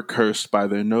forever cursed by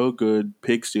their no good,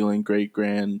 pig stealing great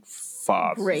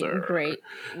grandfather. Great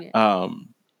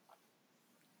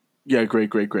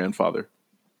grandfather.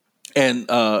 And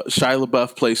Shia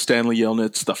LaBeouf plays Stanley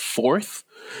Yelnats the fourth,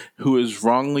 who is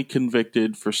wrongly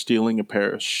convicted for stealing a pair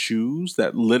of shoes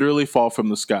that literally fall from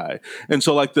the sky. And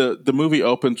so, like, the movie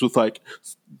opens with, like,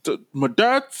 my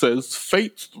dad says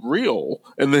fate's real.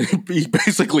 And then he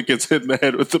basically gets hit in the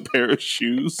head with a pair of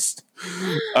shoes.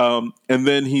 And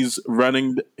then he's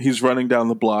running down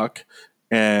the block,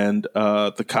 and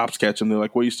the cops catch him. They're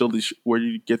like, where do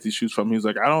you get these shoes from? He's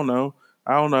like, I don't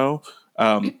know.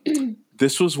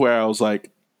 This was where I was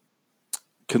like,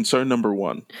 concern number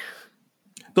one.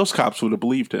 Those cops would have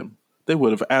believed him. They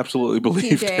would have absolutely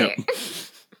believed him.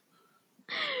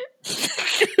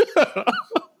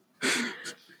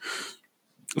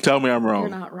 Tell me I'm wrong.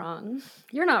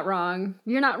 You're not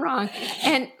wrong.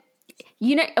 And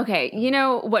you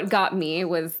know what got me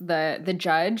was the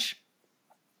judge.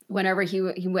 Whenever he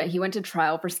went to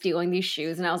trial for stealing these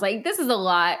shoes, and I was like, this is a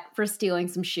lot for stealing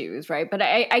some shoes, right? But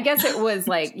I guess it was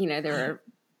like, they were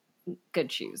good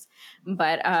shoes,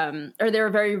 but or they were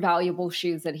very valuable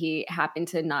shoes that he happened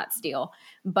to not steal.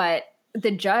 But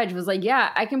the judge was like,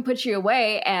 yeah, I can put you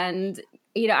away, and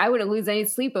I wouldn't lose any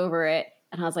sleep over it.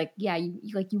 And I was like, yeah, you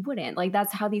wouldn't. Like,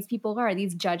 that's how these people are,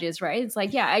 these judges, right? It's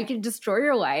like, yeah, I could destroy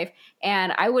your life,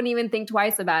 and I wouldn't even think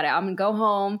twice about it. I'm gonna go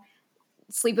home,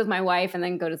 sleep with my wife, and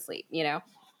then go to sleep,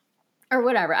 or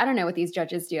whatever. I don't know what these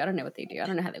judges do. I don't know what they do. I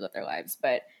don't know how they live their lives,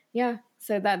 but yeah.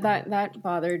 So that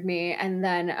bothered me. And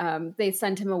then they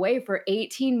sent him away for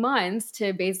 18 months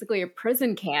to basically a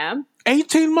prison camp.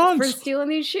 18 months for stealing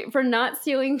these shoes, for not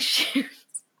stealing shoes.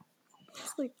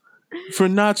 For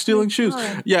not stealing shoes.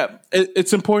 Yeah,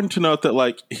 it's important to note that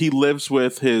like he lives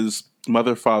with his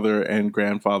mother, father, and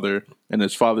grandfather, and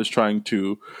his father's trying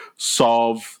to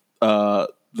solve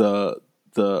the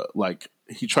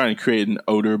he's trying to create an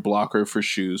odor blocker for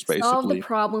shoes, basically. Solve the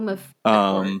problem of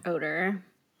odor.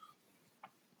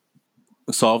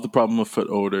 Solve the problem of foot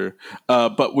odor.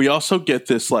 But we also get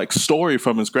this like story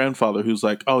from his grandfather who's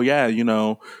like, oh yeah,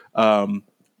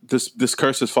 this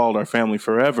curse has followed our family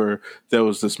forever. There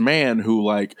was this man who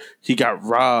like he got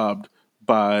robbed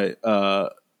by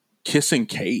Kissing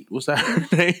Kate. Was that her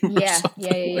name? Yeah.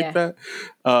 Like that?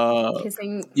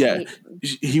 Kissing Kate.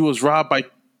 He was robbed by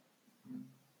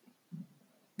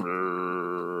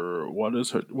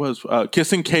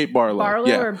Kissing Kate Barlow.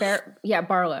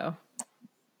 Barlow.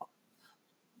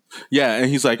 Yeah, and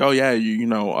he's like, oh yeah,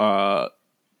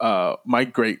 my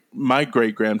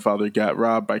great grandfather got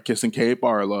robbed by Kissing Kate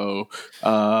Barlow,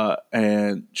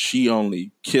 and she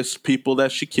only kissed people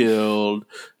that she killed,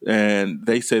 and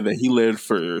they say that he lived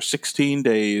for 16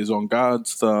 days on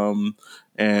God's thumb,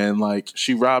 and like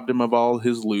she robbed him of all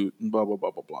his loot and blah blah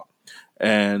blah blah blah.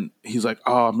 And he's like,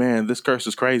 oh man, this curse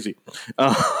is crazy.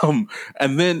 And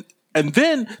then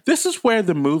this is where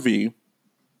the movie,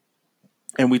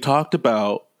 and we talked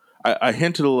about, I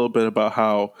hinted a little bit about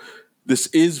how this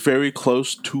is very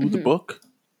close to the book.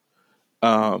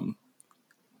 But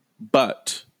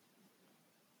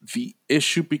the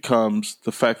issue becomes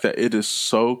the fact that it is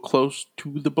so close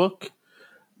to the book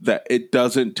that it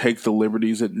doesn't take the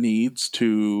liberties it needs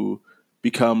to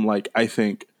become, like, I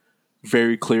think,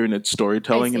 very clear in its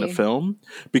storytelling in a film.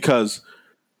 Because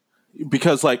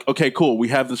like, okay, cool, we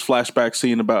have this flashback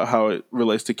scene about how it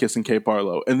relates to Kissing Kate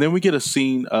Barlow. And then we get a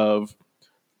scene of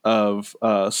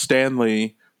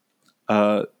Stanley,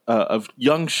 of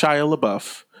young Shia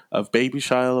LaBeouf, of baby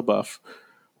Shia LaBeouf,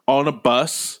 on a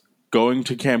bus going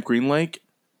to Camp Green Lake.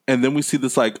 And then we see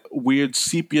this like weird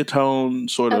sepia tone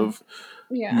sort of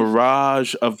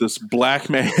mirage of this black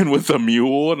man with a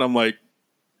mule. And I'm like,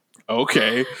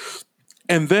 okay.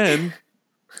 And then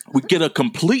we get a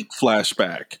complete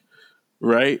flashback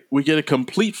right? We get a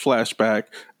complete flashback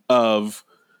of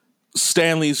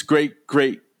Stanley's great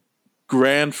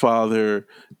grandfather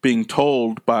being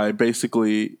told by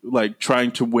basically like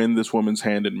trying to win this woman's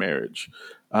hand in marriage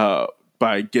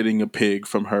by getting a pig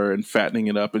from her and fattening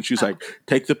it up. And she's like,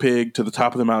 take the pig to the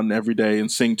top of the mountain every day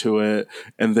and sing to it.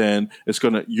 And then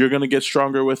you're going to get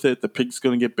stronger with it. The pig's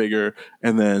going to get bigger.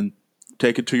 And then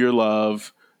take it to your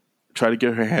love, try to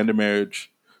get her hand in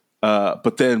marriage.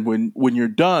 But then when you're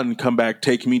done, come back,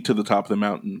 take me to the top of the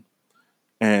mountain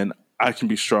and I can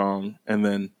be strong. And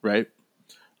then, right.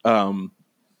 I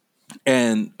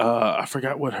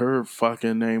forgot what her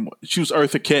fucking name was. She was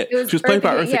Eartha Kitt. She was played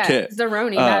by Eartha Kitt.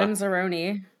 Zeroni, Madame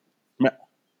Zeroni.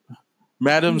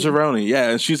 Madame Zeroni,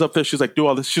 yeah. And she's up there. She's like, do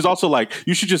all this. She's also like,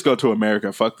 you should just go to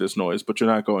America. Fuck this noise. But you're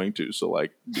not going to. So,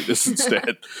 like, do this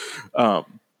instead.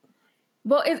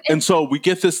 And so we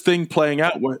get this thing playing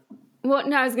out. Well,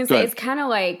 no, I was going to say, it's kind of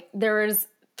like there was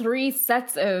 3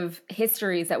 sets of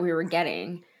histories that we were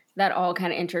getting that all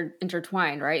kind of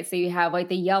intertwined, right? So you have like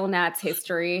the Yelnats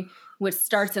history, which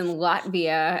starts in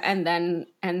Latvia and then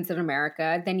ends in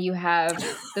America. Then you have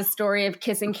the story of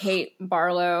Kissing Kate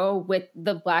Barlow with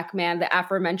the black man, the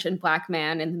aforementioned black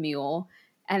man and the mule,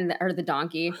 or the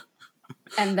donkey.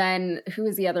 And then who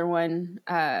is the other one?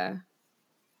 I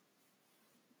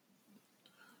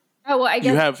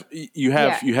guess you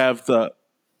have the.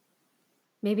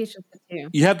 Maybe it's just the 2.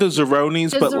 You have the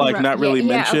Zeronis, but like not really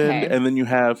mentioned. Okay. And then you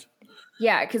have.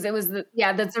 Yeah, because it was the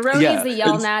Zeronis, the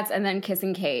Yelnats, and then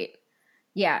Kissing Kate.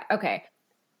 Yeah, okay.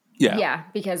 Yeah,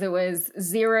 because it was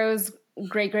Zero's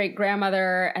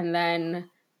great-great-grandmother and then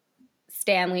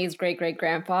Stanley's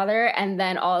great-great-grandfather and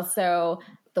then also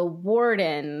the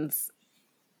Warden's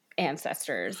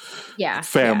ancestors. Yeah.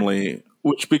 Family,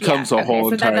 which becomes a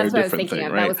whole entirely different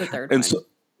thing, right? That was the third one.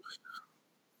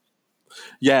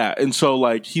 Yeah, and so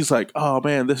like he's like, "Oh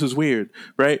man, this is weird,"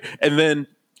 right? And then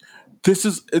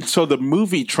so the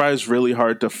movie tries really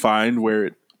hard to find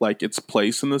where its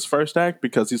place in this first act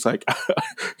because he's like,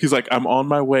 I'm on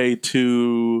my way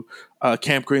to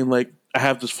Camp Green Lake. I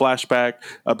have this flashback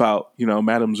about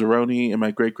Madame Zeroni and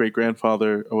my great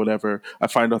grandfather or whatever. I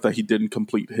find out that he didn't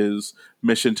complete his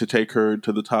mission to take her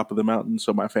to the top of the mountain,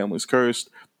 so my family's cursed.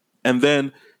 And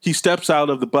then he steps out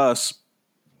of the bus.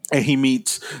 And he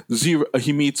meets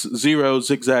Zero,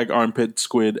 Zigzag, Armpit,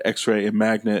 Squid, X-Ray, and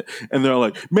Magnet. And they're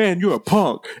like, man, you're a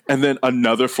punk. And then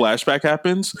another flashback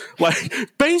happens. Like,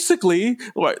 basically,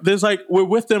 there's like, we're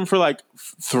with them for like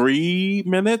 3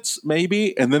 minutes,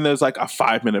 maybe. And then there's like a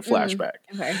 5-minute flashback.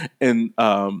 Okay.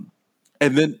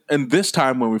 And this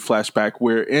time when we flashback,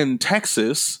 we're in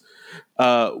Texas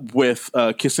with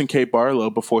Kissing Kate Barlow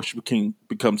before she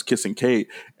becomes Kissing Kate.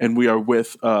 And we are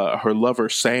with her lover,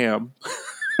 Sam.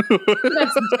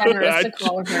 That's generous to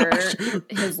call her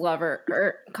his lover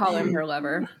or call him her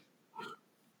lover.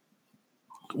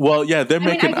 Well, yeah, they're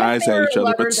making eyes at each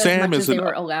other, but Sam isn't. They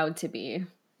were allowed to be,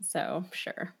 so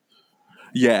sure.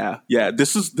 Yeah.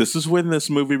 This is when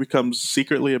this movie becomes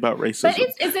secretly about racism. But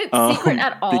is it secret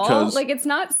at all? Because, like, it's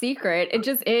not secret. It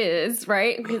just is,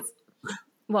 right?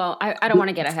 Well, I don't want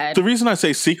to get ahead. The reason I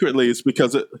say secretly is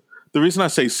because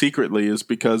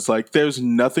like there's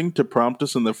nothing to prompt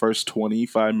us in the first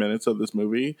 25 minutes of this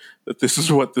movie that this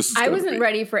is what this is. I wasn't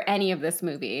ready for any of this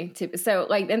movie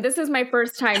and this is my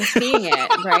first time seeing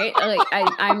it, right? Like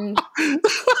I'm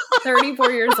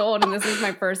 34 years old and this is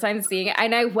my first time seeing it.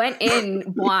 And I went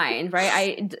in blind, right?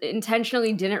 I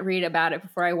intentionally didn't read about it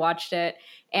before I watched it.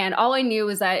 And all I knew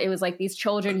was that it was like these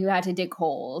children who had to dig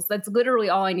holes. That's literally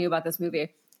all I knew about this movie.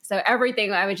 So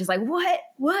everything, I was just like, what?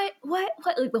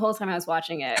 Like the whole time I was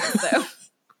watching it. So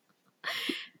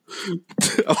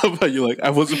I love how you're like, I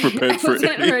wasn't prepared for anything.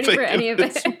 I wasn't ready for any of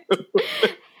it.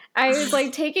 I was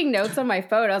like taking notes on my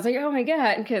phone. I was like, oh my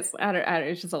God, because I don't,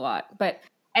 it's just a lot. But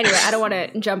anyway, I don't want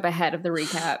to jump ahead of the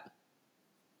recap.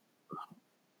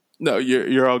 No,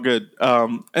 you're all good.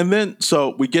 And then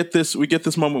so we get this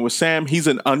moment with Sam. He's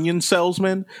an onion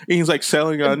salesman. And he's like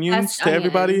selling onions to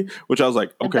everybody, which I was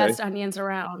like, okay, the best onions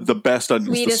around. The best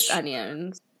onions, sweetest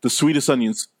onions, the sweetest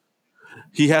onions.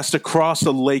 He has to cross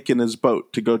a lake in his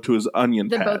boat to go to his onion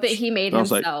patch. The boat that he made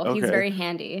himself. Like, okay. He's very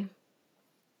handy.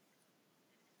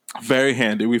 Very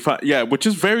handy. We find, which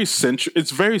is very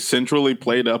it's very centrally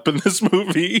played up in this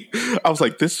movie. I was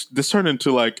like, this turned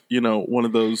into like, one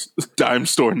of those dime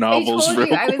store novels. I told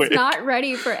you, I was not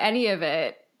ready for any of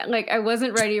it. Like, I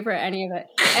wasn't ready for any of it.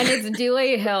 And it's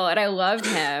Dule Hill, and I loved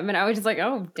him. And I was just like,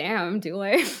 oh, damn, Dule.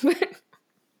 It's like,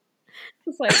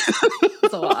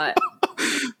 it's a lot.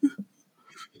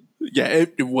 Yeah,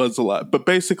 it was a lot. But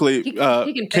basically,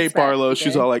 Kate Barlow,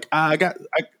 she's all like,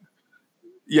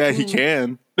 he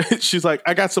can. She's like,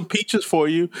 I got some peaches for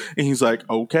you. And he's like,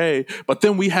 okay. But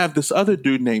then we have this other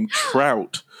dude named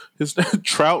Trout. His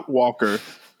Trout Walker,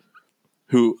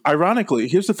 who, ironically,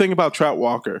 here's the thing about Trout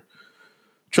Walker.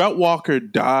 Trout Walker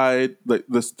died,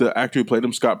 the actor who played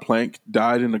him, Scott Plank,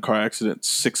 died in a car accident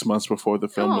 6 months before the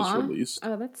film was released.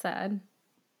 Oh, that's sad.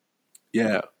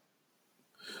 Yeah.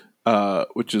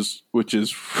 Which is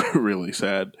really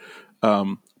sad.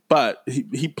 But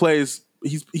he plays,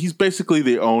 he's basically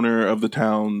the owner of the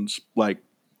town's, like,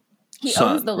 he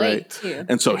son, owns the lake too.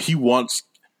 And so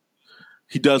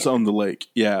he does own the lake.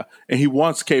 Yeah. And he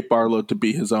wants Cape Barlow to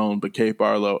be his own, but Cape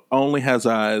Barlow only has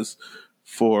eyes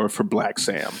for Black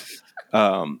Sam,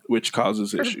 which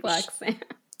causes issues. Black Sam.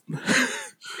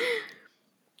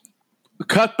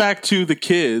 Cut back to the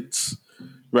kids,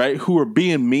 right, who are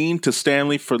being mean to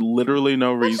Stanley for literally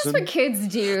no reason. That's just what kids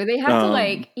do. They have to,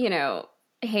 like,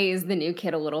 haze the new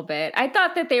kid a little bit. I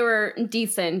thought that they were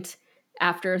decent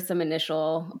after some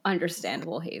initial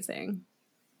understandable hazing.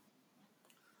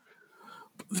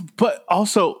 But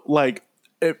also, like,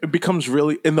 it becomes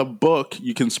really, in the book,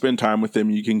 you can spend time with them,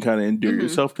 you can kind of endear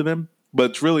yourself to them, but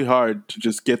it's really hard to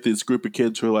just get this group of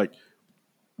kids who are like,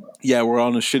 yeah, we're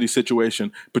on a shitty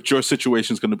situation, but your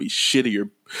situation is going to be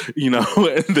shittier,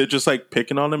 and they're just like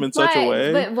picking on them in such a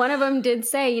way. But one of them did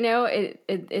say,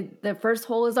 the first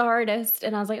hole is the hardest,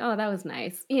 and I was like, oh, that was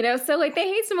nice, So like they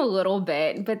hazed him a little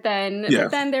bit, but then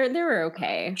they were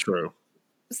okay. True.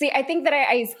 See, I think that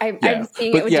I'm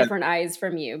seeing it with different eyes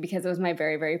from you because it was my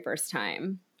very, very first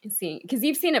time seeing, because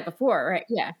you've seen it before, right?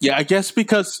 Yeah. Yeah, I guess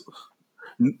because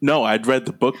no, I'd read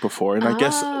the book before, and I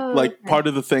guess like part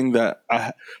of the thing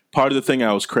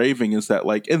I was craving is that,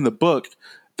 like, in the book,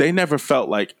 they never felt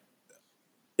like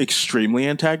extremely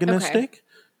antagonistic. Okay.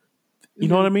 You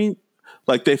know what I mean?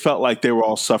 Like they felt like they were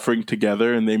all suffering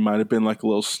together, and they might have been like a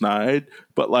little snide,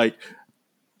 but like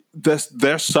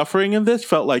their suffering in this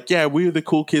felt like, yeah, we're the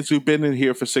cool kids who've been in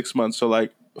here for 6 months, so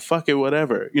like fuck it,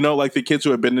 whatever. Like the kids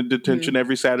who have been in detention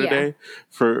every Saturday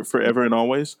for forever and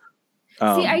always.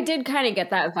 See, I did kind of get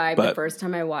that vibe the first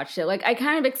time I watched it. Like, I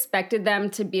kind of expected them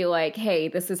to be like, hey,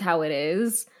 this is how it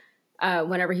is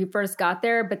whenever he first got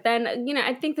there. But then,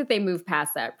 I think that they moved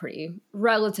past that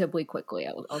relatively quickly,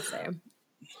 I'll say.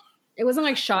 It wasn't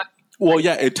like shock. Well,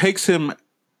 yeah, it takes him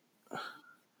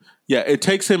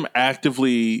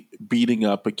actively beating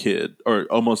up a kid, or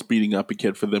almost beating up a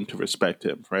kid, for them to respect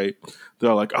him, right?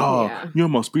 They're like, oh, you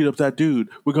almost beat up that dude.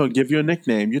 We're going to give you a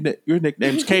nickname. Your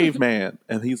nickname's Caveman.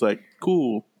 And he's like,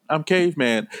 cool, I'm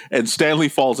Caveman. And Stanley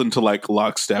falls into like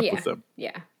lockstep with them.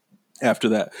 Yeah. After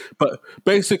that. But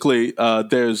basically,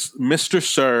 there's Mr.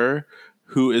 Sir,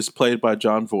 who is played by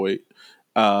Jon Voight.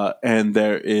 And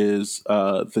there is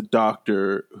the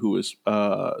doctor, who is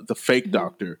the fake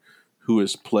doctor, who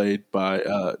is played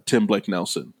by Tim Blake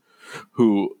Nelson,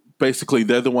 who basically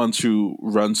they're the ones who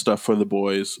run stuff for the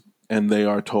boys, and they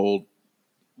are told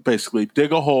basically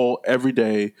dig a hole every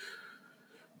day,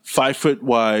 5 foot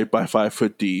wide by 5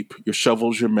 foot deep. Your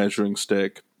shovel's your measuring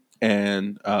stick,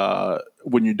 and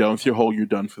when you're done with your hole, you're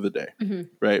done for the day,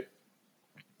 right?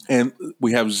 And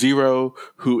we have Zero,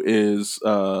 who is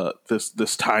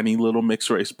this tiny little mixed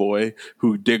race boy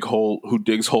who digs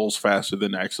holes faster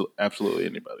than absolutely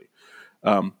anybody.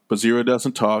 But Zero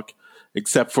doesn't talk,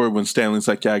 except for when Stanley's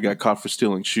like, yeah, I got caught for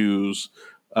stealing shoes.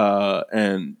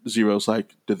 And Zero's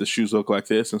like, did the shoes look like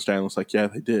this? And Stanley's like, yeah,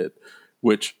 they did.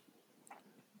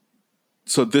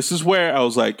 So this is where I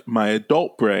was like, my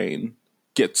adult brain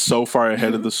gets so far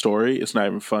ahead of the story, it's not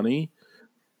even funny.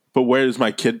 But where does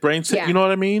my kid brain sit? Yeah. You know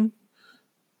what I mean?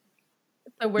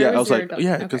 So I was like,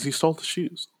 because he stole the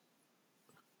shoes.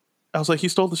 I was like, he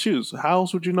stole the shoes. How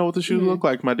else would you know what the shoes look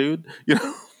like, my dude?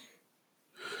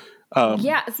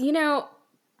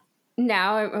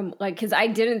 Now I'm like, because I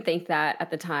didn't think that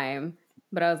at the time,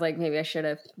 but I was like, maybe I should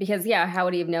have, because how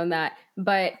would he have known that?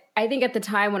 But I think at the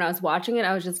time when I was watching it,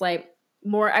 I was just like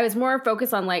I was more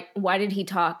focused on like, why did he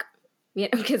talk?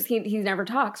 Because he never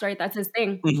talks, right? That's his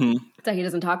thing. So he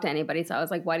doesn't talk to anybody. So I was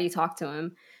like, why do you talk to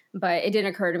him? But it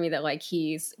didn't occur to me that like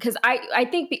because I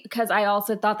think because I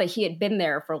also thought that he had been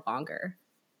there for longer.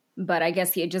 But I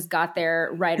guess he had just got there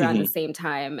right around the same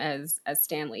time as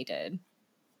Stanley did.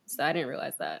 So I didn't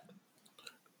realize that.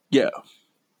 Yeah.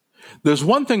 There's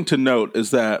one thing to note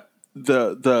is that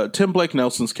the Tim Blake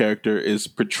Nelson's character is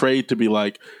portrayed to be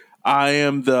like,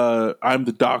 I'm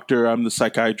the doctor, I'm the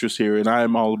psychiatrist here, and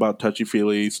I'm all about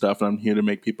touchy-feely stuff, and I'm here to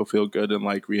make people feel good and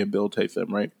like rehabilitate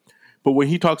them, right? But when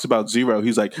he talks about Zero,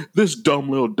 he's like, this dumb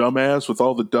little dumbass with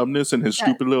all the dumbness in his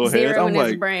stupid little head. I'm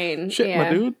like, brain. shit, my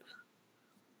dude.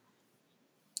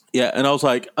 Yeah, and I was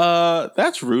like,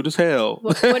 that's rude as hell.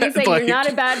 What do you say? Like, you're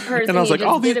not a bad person. And I was you like,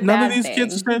 just did a none of bad these thing.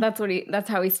 kids. That's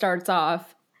how he starts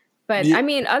off. But Yeah. I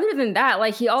mean, other than that,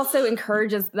 like he also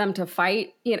encourages them to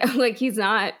fight. You know, like he's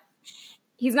not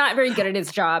very good at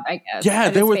his job, I guess. Yeah,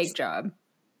 at his fake job.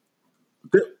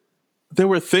 There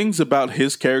were things about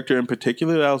his character in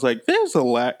particular that I was like, there's a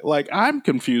lack. Like, I'm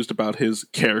confused about his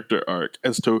character arc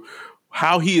as to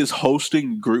how he is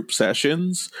hosting group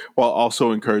sessions while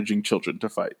also encouraging children to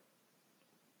fight.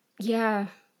 Yeah.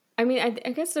 I mean,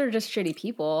 I guess they're just shitty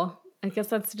people. I guess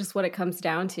that's just what it comes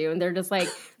down to. And they're just like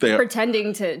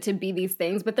pretending to be these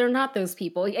things, but they're not those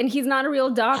people. And he's not a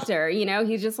real doctor, you know?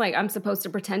 He's just like, I'm supposed to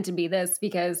pretend to be this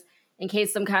because in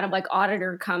case some kind of like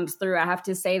auditor comes through, I have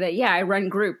to say that, yeah, I run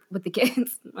group with the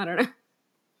kids. I don't know.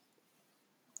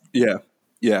 Yeah.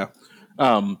 Yeah.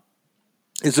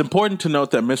 It's important to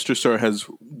note that Mr. Sir has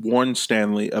warned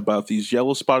Stanley about these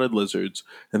yellow-spotted lizards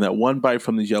and that one bite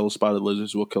from these yellow-spotted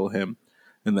lizards will kill him,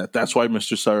 and that's why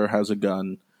Mr. Sir has a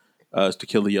gun is to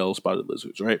kill the yellow-spotted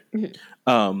lizards, right?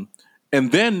 Mm-hmm.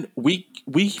 And then we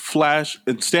flash,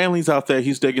 and Stanley's out there.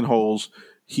 He's digging holes.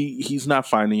 He's not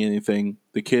finding anything.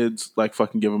 The kids like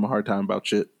fucking give him a hard time about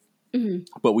shit. Mm-hmm.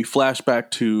 But we flash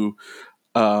back to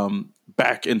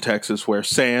back in Texas where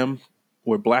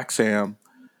Black Sam,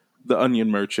 the onion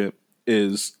merchant,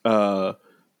 is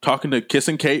talking to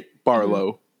Kissing Kate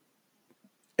Barlow.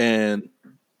 Mm-hmm.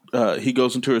 And he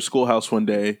goes into her schoolhouse one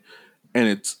day and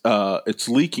it's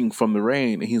leaking from the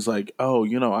rain. And he's like, oh,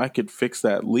 I could fix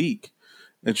that leak.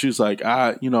 And she's like,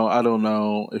 I don't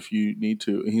know if you need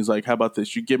to. And he's like, how about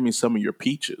this? You give me some of your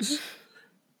peaches.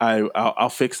 I'll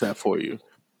fix that for you.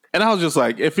 And I was just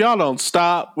like, if y'all don't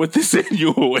stop with this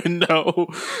innuendo.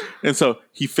 And so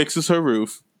he fixes her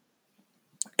roof.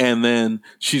 And then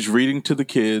she's reading to the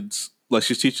kids, like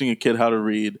she's teaching a kid how to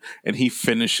read. And he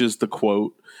finishes the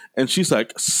quote. And she's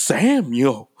like,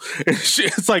 Samuel. And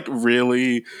it's like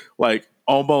really like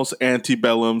almost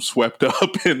antebellum, swept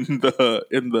up in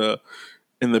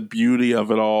the beauty of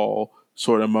it all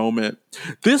sort of moment.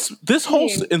 This whole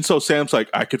and so Sam's like,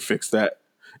 I could fix that.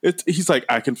 He's like,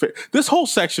 I can fix. This whole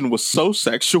section was so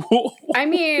sexual. I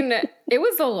mean, it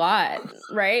was a lot,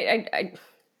 right? I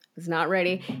was not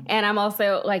ready, and I'm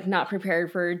also like not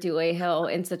prepared for Dule Hill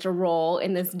in such a role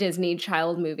in this Disney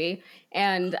child movie.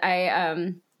 And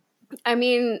I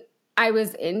mean, I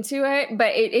was into it,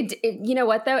 but it you know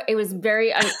what though? It was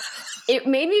it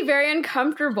made me very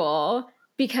uncomfortable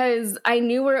because I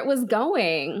knew where it was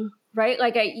going, right?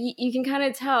 Like you can kind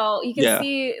of tell, you can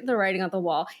see the writing on the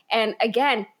wall. And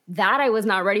again, that I was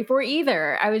not ready for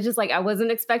either. I was just like, I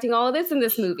wasn't expecting all of this in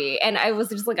this movie. And I was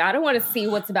just like, I don't want to see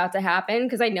what's about to happen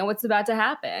because I know what's about to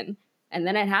happen. And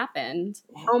then it happened.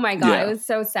 Oh my God, It was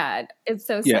so sad. It's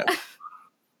so sad.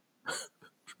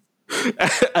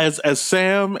 As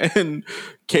Sam and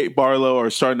Kate Barlow are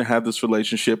starting to have this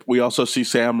relationship, we also see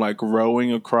Sam like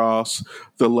rowing across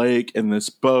the lake in this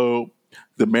boat,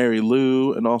 the Mary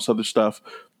Lou and all this other stuff,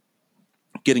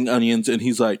 getting onions. And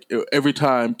he's like, every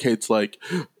time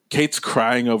Kate's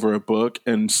crying over a book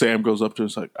and Sam goes up to her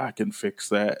and is like, I can fix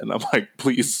that. And I'm like,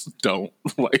 please don't.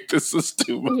 Like, this is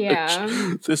too much.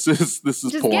 Yeah. This is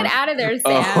just porn. Get out of there,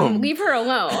 Sam. Leave her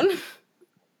alone.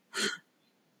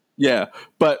 Yeah,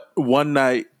 but one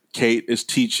night Kate is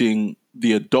teaching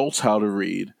the adults how to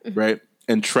read, right?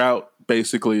 And Trout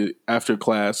basically after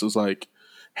class is like,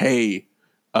 hey,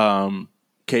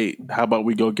 Kate, how about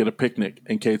we go get a picnic?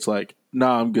 And Kate's like,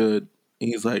 nah, I'm good. And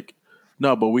he's like,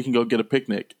 no, but we can go get a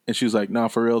picnic. And she's like, nah,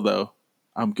 for real though,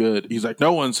 I'm good. He's like,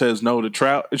 no one says no to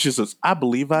Trout. And she says, I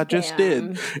believe I just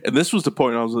did. And this was the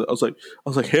point I was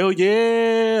like, hell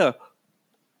yeah.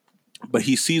 But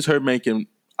he sees her making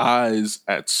eyes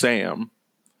at Sam,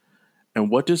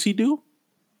 and what does he do?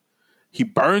 He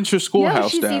burns her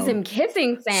schoolhouse down. She sees him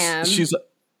kissing Sam.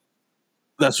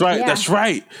 That's right. Yeah. That's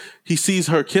right. He sees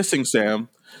her kissing Sam.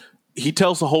 He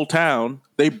tells the whole town.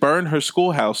 They burn her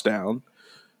schoolhouse down,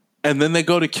 and then they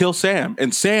go to kill Sam.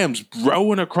 And Sam's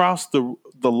rowing across the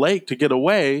lake to get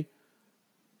away,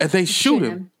 and they shoot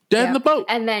him dead in the boat.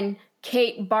 And then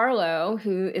Kate Barlow,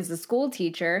 who is the school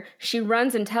teacher, she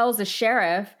runs and tells the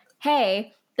sheriff,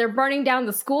 hey, they're burning down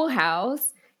the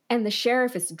schoolhouse. And the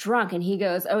sheriff is drunk and he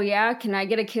goes, oh yeah, can I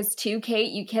get a kiss too,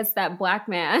 Kate? You kissed that black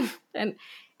man.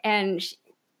 And she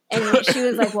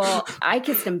was like, well, I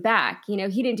kissed him back. He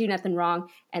didn't do nothing wrong.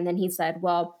 And then he said,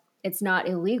 well, it's not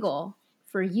illegal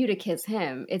for you to kiss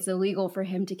him. It's illegal for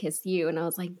him to kiss you. And I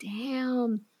was like,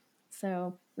 damn.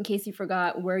 So in case you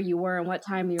forgot where you were and what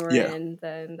time you were in,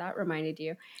 then that reminded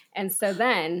you. And so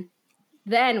then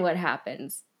what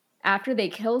happens? After they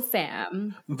kill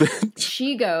Sam,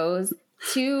 she goes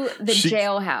to the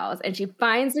jailhouse, and she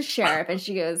finds the sheriff, and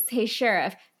she goes, "Hey,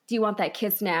 sheriff, do you want that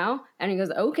kiss now?" And he goes,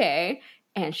 "Okay."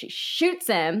 And she shoots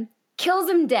him, kills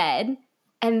him dead,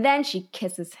 and then she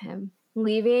kisses him,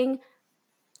 leaving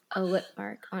a lip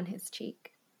mark on his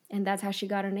cheek. And that's how she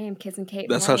got her name, Kissing Kate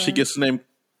That's Barlow. how she gets the name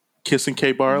Kissing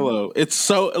Kate Barlow. It's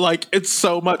so it's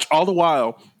so much. All the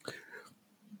while,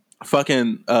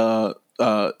 fucking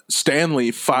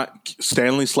Stanley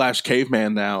 /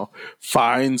 Caveman now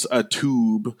finds a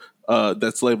tube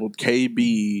that's labeled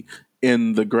KB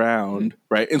in the ground,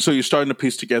 right? And so you're starting to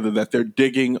piece together that they're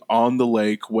digging on the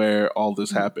lake where all this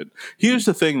happened. Here's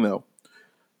the thing, though,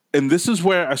 and this is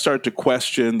where I start to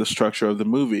question the structure of the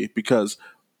movie, because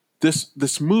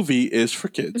this movie is for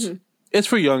kids. Mm-hmm. It's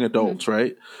for young adults,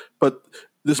 right? But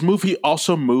this movie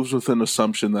also moves with an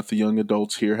assumption that the young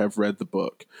adults here have read the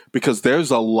book, because there's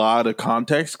a lot of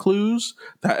context clues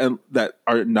that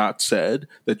are not said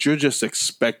that you're just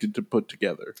expected to put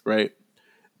together, right?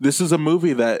 This is a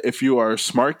movie that if you are a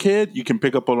smart kid, you can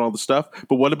pick up on all the stuff.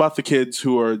 But what about the kids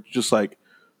who are just like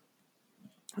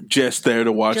just there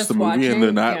to watch the movie and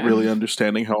they're not really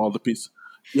understanding how all the pieces?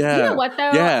 Yeah. You know what,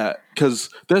 though? Yeah,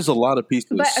 because there's a lot of pieces.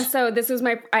 But so this is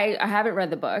I haven't read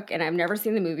the book, and I've never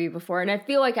seen the movie before, and I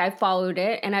feel like I followed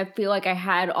it, and I feel like I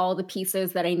had all the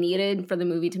pieces that I needed for the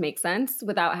movie to make sense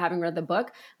without having read the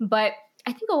book. But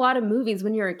I think a lot of movies,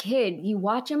 when you're a kid, you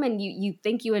watch them and you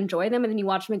think you enjoy them, and then you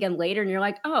watch them again later and you're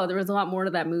like, oh, there was a lot more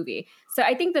to that movie. So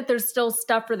I think that there's still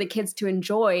stuff for the kids to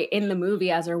enjoy in the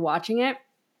movie as they're watching it.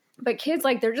 But kids,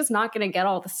 they're just not going to get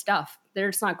all the stuff. They're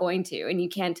just not going to, and you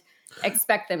can't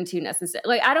expect them to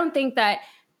necessarily. I don't think that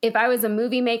if I was a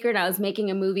movie maker and I was making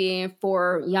a movie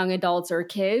for young adults or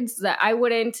kids, that I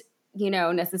wouldn't,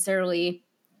 necessarily,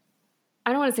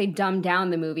 I don't want to say dumb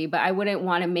down the movie, but I wouldn't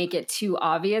want to make it too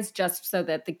obvious just so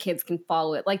that the kids can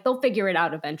follow it. They'll figure it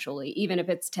out eventually, even if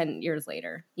it's 10 years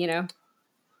later, Yeah,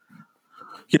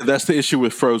 that's the issue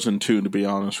with Frozen 2, to be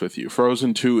honest with you.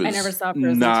 Frozen 2 is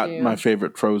not my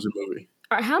favorite Frozen movie.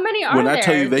 How many are there? When I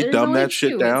tell you they dumbed that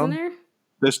shit down, there?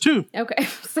 There's 2. Okay.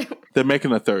 They're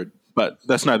making a 3rd, but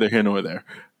that's neither here nor there.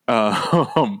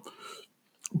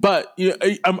 But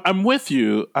I'm with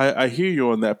you. I hear you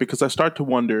on that, because I start to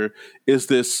wonder, is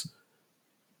this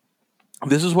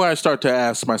is where I start to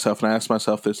ask myself, and I asked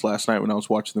myself this last night when I was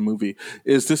watching the movie,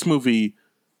 is this movie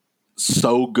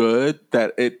so good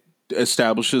that it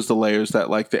establishes the layers that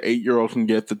the 8-year-old can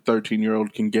get, the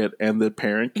 13-year-old can get, and the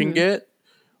parent can get?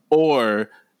 Or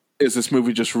is this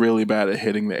movie just really bad at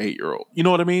hitting the 8-year-old? You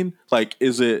know what I mean?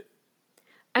 Is it,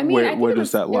 where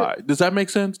does that lie? Does that make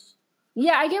sense?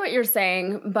 Yeah, I get what you're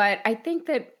saying, but I think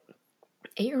that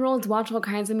 8-year-olds watch all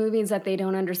kinds of movies that they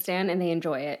don't understand, and they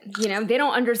enjoy it. They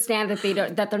don't understand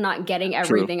that they're not getting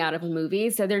everything out of a movie.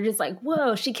 So they're just like,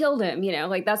 whoa, she killed him.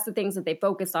 That's the things that they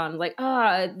focus on.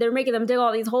 They're making them dig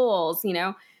all these holes,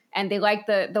 and they like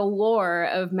the lore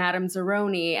of Madame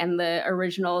Zeroni and the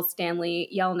original Stanley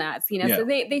Yelnats, so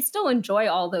they still enjoy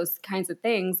all those kinds of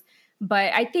things.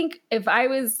 But I think if I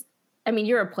was,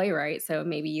 you're a playwright, so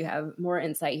maybe you have more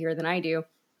insight here than I do.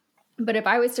 But if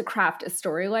I was to craft a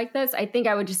story like this, I think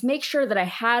I would just make sure that I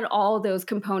had all those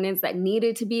components that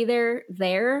needed to be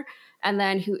there. And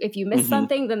then if you miss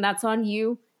something, then that's on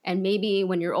you. And maybe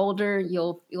when you're older,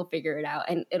 you'll figure it out,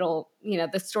 and it'll,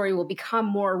 the story will become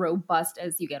more robust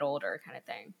as you get older, kind of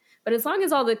thing. But as long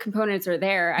as all the components are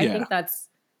there, I think that's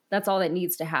all that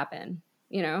needs to happen.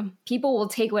 People will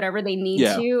take whatever they need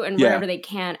to and whatever they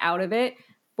can out of it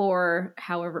for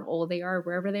however old they are,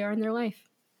 wherever they are in their life.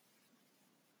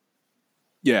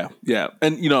 Yeah.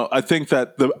 And, I think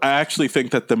that I actually think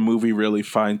that the movie really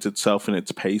finds itself in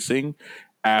its pacing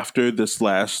after this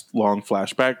last long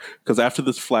flashback, because after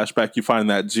this flashback, you find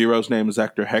that Zero's name is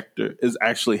actually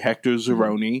Hector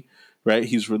Zeroni, right?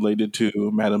 He's related to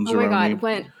Madame Zeroni. Oh my God.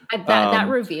 When that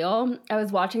reveal, I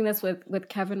was watching this with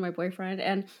Kevin, my boyfriend,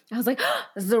 and I was like, oh,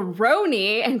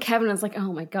 Zeroni. And Kevin was like,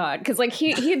 oh my God. Because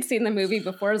he had seen the movie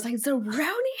before. I was like,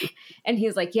 Zeroni? And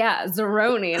he's like, yeah,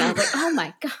 Zeroni. And I was like, oh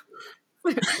my God.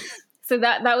 So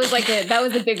that was that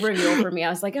was a big reveal for me. I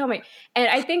was like, oh my. And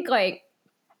I think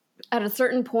at a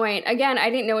certain point, again,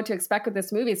 I didn't know what to expect with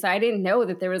this movie. So I didn't know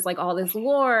that there was all this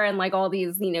lore and all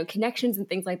these, connections and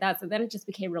things like that. So then it just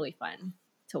became really fun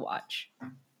to watch.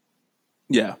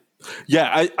 Yeah.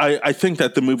 Yeah. I think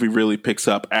that the movie really picks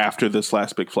up after this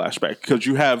last big flashback,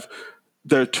 because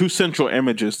there are 2 central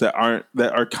images that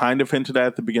are kind of hinted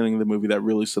at the beginning of the movie that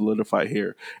really solidify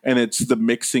here. And it's the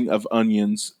mixing of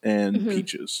onions and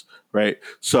peaches. Right.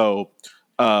 So,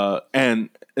 so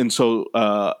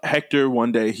Hector,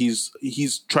 one day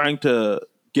he's trying to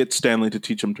get Stanley to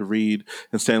teach him to read,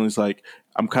 and Stanley's like,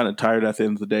 I'm kind of tired at the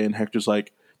end of the day, and Hector's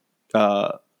like,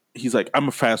 he's like, I'm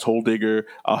a fast hole digger.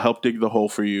 I'll help dig the hole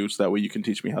for you so that way you can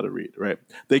teach me how to read, right?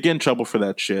 They get in trouble for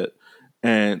that shit.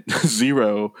 And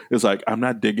Zero is like, I'm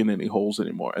not digging any holes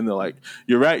anymore. And they're like,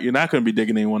 you're right. You're not going to be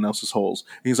digging anyone else's holes.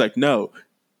 And he's like, no,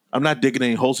 I'm not digging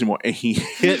any holes anymore. And he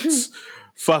hits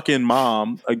fucking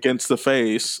Mom against the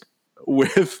face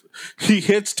he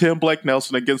hits Tim Blake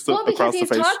Nelson across the face. Well, because he's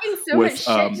talking so much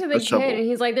shit to the kid. And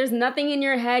he's like, there's nothing in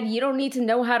your head. You don't need to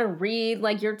know how to read.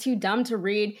 Like, you're too dumb to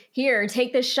read. Here,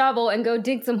 take this shovel and go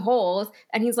dig some holes.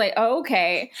 And he's like, oh,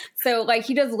 okay. So, like,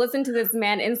 he does listen to this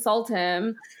man insult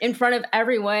him in front of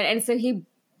everyone. And so he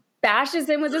bashes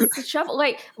him with this shovel.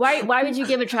 Like, why would you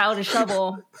give a child a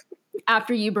shovel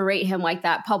after you berate him like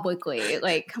that publicly?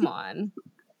 Like, come on.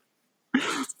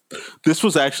 This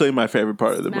was actually my favorite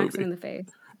part of the movie. Him in the face.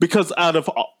 Because out of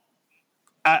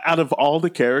all the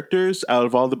characters,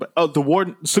 the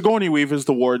warden, Sigourney Weaver's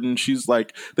the warden. She's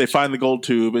like, they find the gold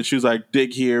tube, and she's like,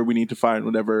 dig here. We need to find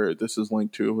whatever this is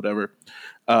linked to, whatever.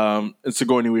 And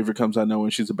Sigourney Weaver comes out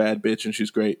knowing she's a bad bitch, and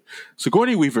she's great.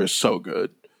 Sigourney Weaver is so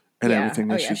good at everything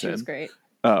that she's in. Great.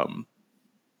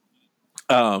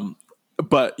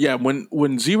 But yeah,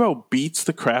 when Zero beats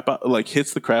the crap out, like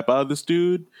hits the crap out of this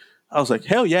dude, I was like,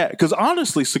 hell yeah. Because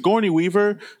honestly, Sigourney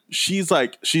Weaver, she's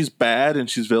bad and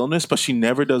she's villainous, but she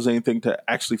never does anything to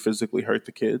actually physically hurt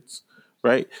the kids,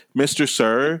 right? Mr.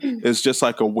 Sir is just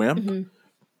like a wimp. Mm-hmm.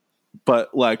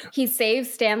 But like, he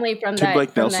saves Stanley from that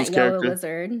yellow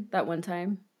lizard that one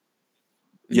time.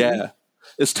 Mm-hmm. Yeah.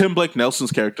 It's Tim Blake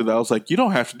Nelson's character that I was like, you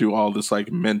don't have to do all this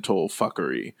like mental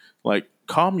fuckery. Like,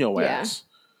 calm your ass.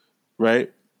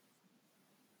 Right?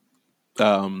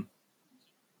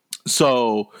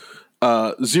 So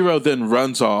Zero then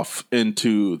runs off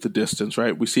into the distance,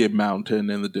 right? We see a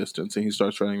mountain in the distance, and he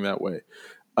starts running that way.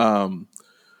 Then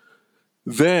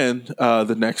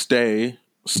the next day,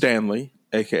 Stanley,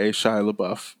 a.k.a. Shia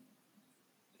LaBeouf,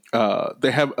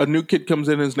 they have a new kid comes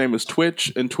in. His name is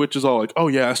Twitch, and Twitch is all like, oh,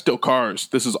 yeah, I steal cars.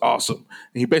 This is awesome.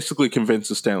 And he basically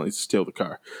convinces Stanley to steal the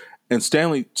car. And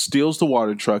Stanley steals the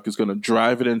water truck, is going to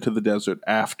drive it into the desert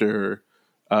after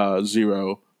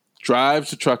Zero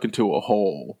drives the truck into a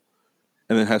hole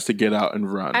and then has to get out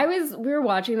and run. We were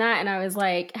watching that and I was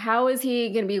like, how is he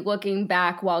going to be looking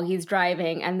back while he's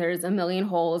driving and there's a million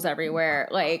holes everywhere?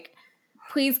 Like,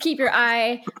 please keep your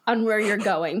eye on where you're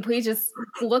going. Please just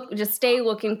stay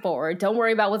looking forward. Don't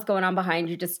worry about what's going on behind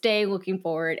you. Just stay looking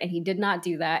forward. And he did not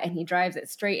do that. And he drives it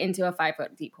straight into a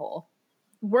 5-foot deep hole.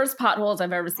 Worst potholes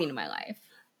I've ever seen in my life.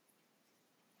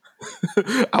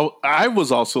 I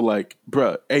was also like,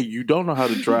 bruh, hey, you don't know how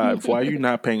to drive. Why are you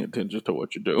not paying attention to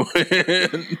what you're doing?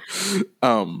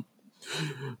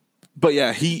 But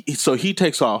yeah, he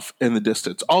takes off in the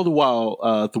distance. All the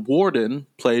while, the warden,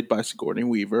 played by Sigourney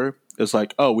Weaver, is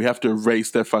like, oh, we have to erase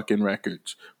their fucking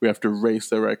records. We have to erase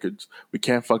their records. We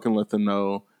can't fucking let them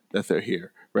know that they're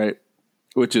here, right?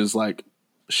 Which is like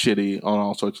shitty on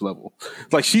all sorts of levels.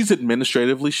 Like, she's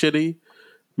administratively shitty.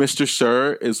 Mr.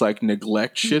 Sir is like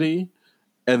neglect shitty,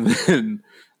 and then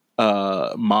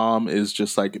Mom is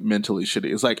just like mentally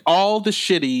shitty. It's like all the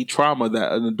shitty trauma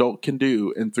that an adult can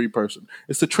do in 3-person.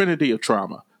 It's the trinity of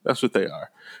trauma. That's what they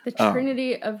are. The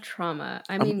trinity of trauma.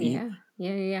 I mean,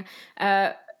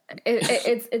 yeah.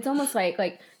 It's almost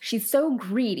like she's so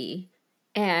greedy,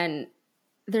 and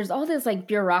there's all this like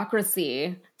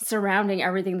bureaucracy surrounding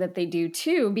everything that they do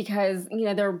too, because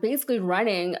they're basically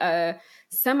running a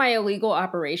semi-illegal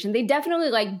operation. They definitely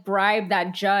like bribe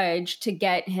that judge to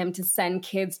get him to send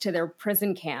kids to their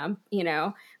prison camp,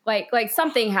 like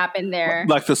something happened there.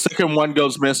 Like the second one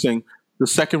goes missing.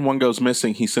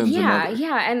 He sends another.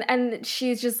 Yeah. And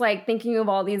she's just like thinking of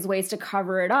all these ways to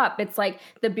cover it up. It's like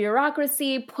the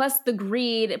bureaucracy plus the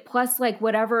greed plus like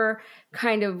whatever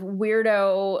kind of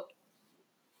weirdo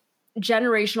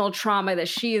generational trauma that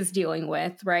she is dealing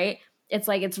with, right? It's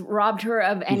like it's robbed her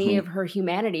of any of her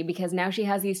humanity, because now she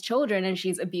has these children and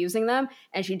she's abusing them,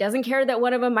 and she doesn't care that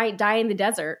one of them might die in the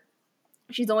desert.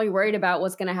 She's only worried about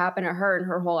what's going to happen to her and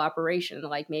her whole operation.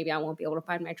 Like, maybe I won't be able to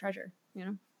find my treasure.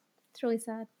 It's really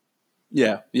sad.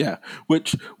 Yeah.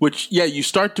 Which, you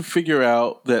start to figure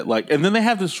out that, like, and then they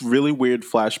have this really weird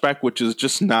flashback, which is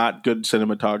just not good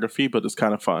cinematography, but it's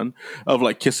kind of fun, of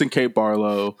like kissing Kate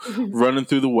Barlow, running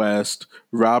through the West,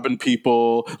 robbing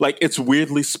people. Like, it's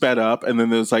weirdly sped up, and then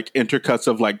there's like intercuts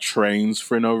of like trains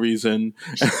for no reason,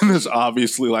 and there's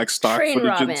obviously like stock Train footage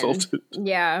Robin. insulted.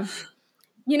 Yeah,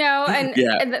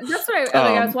 and that's what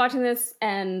I was watching this,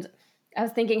 and I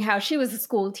was thinking how she was a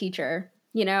school teacher.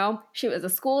 She was a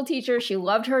school teacher. She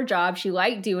loved her job. She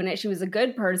liked doing it. She was a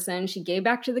good person. She gave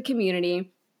back to the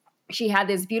community. She had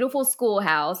this beautiful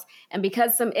schoolhouse. And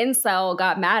because some incel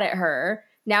got mad at her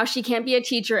Now she can't be a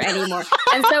teacher anymore.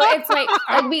 And so it's like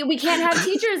we can't have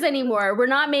teachers anymore. We're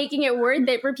not making it worth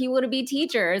it for people to be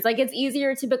teachers. Like, it's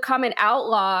easier to become an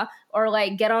outlaw or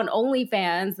like get on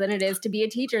OnlyFans than it is to be a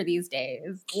teacher these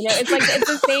days. You know, it's like it's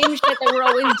the same shit that we're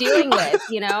always dealing with,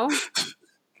 you know?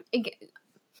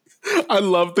 I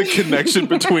love the connection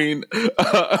between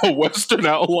a Western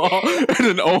outlaw and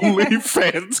an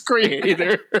OnlyFans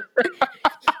creator.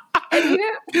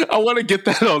 I want to get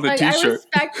that on a t-shirt.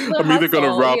 I'm either going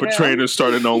to rob a train or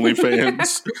start an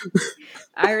OnlyFans.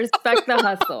 I respect the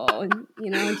hustle. You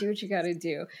know, do what you got to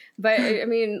do. But I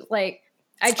mean, like,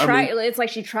 it's like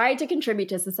she tried to contribute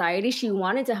to society. She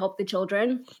wanted to help the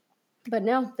children, but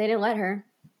no, they didn't let her.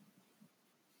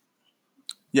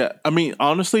 Yeah, I mean,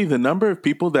 honestly, the number of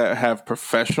people that have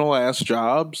professional ass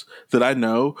jobs that I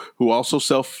know who also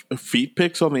sell feet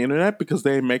pics on the internet because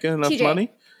they ain't making enough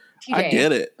money. TJ, I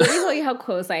get it. Let me tell you how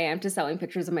close I am to selling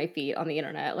pictures of my feet on the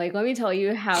internet. Like, let me tell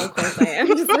you how close I am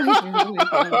to selling pictures of my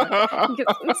feet on the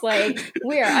internet. It's like,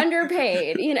 we are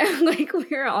underpaid, you know, like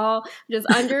we're all just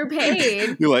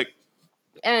underpaid. You're like,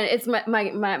 and it's my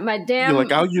damn. You're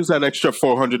like, I'll use that extra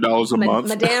 $400 a month.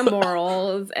 My damn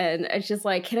morals, and it's just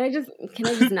like, can I just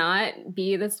not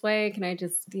be this way? Can I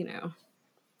just, you know,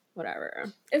 whatever?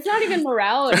 It's not even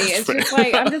morality. It's just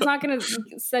like, I'm just not going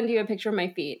to send you a picture of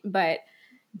my feet, but.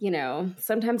 You know,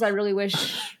 sometimes I really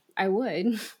wish I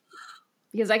would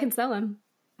because I can sell them.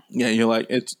 Yeah, you're like,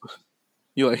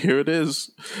 here it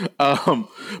is. But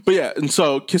yeah, and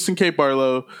so Kissing Kate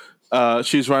Barlow,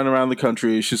 she's running around the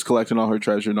country, she's collecting all her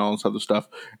treasure and all this other stuff,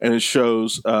 and it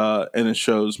shows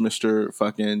Mr.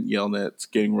 fucking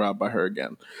Yelnats getting robbed by her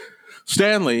again.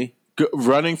 Stanley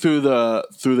running through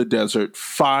the desert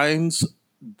finds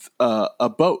a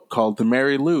boat called the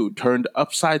Mary Lou turned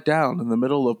upside down in the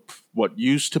middle of what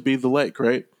used to be the lake,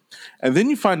 right? And then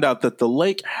you find out that the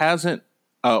lake hasn't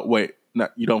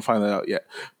you don't find that out yet.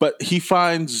 But he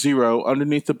finds Zero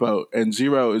underneath the boat, and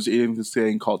Zero is eating this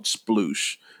thing called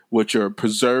sploosh, which are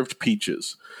preserved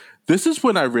peaches. This is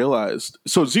when I realized,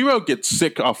 so Zero gets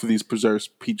sick off of these preserved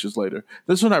peaches later.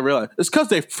 This is when I realized it's because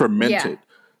they fermented. Yeah.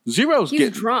 Zero's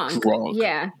getting drunk.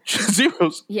 Yeah.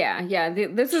 Zero's. Yeah.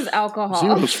 This is alcohol.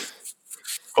 Zero's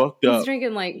fucked up. He's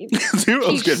drinking like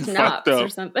Zero's getting fucked up or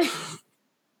something.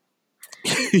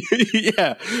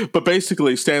 Yeah, but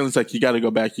basically Stanley's like, you gotta go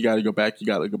back,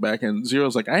 and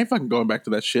Zero's like, I ain't fucking going back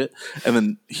to that shit. And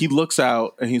then he looks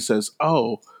out and he says,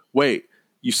 oh wait,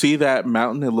 you see that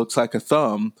mountain? It looks like a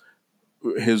thumb.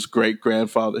 His great great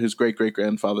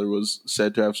grandfather was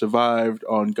said to have survived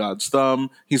on God's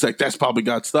thumb. He's like, that's probably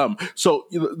God's thumb. So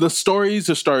the stories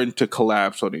are starting to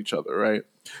collapse on each other, right?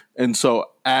 And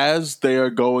so as they are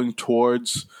going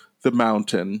towards the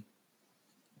mountain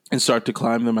and start to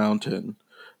climb the mountain,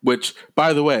 which,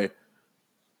 by the way,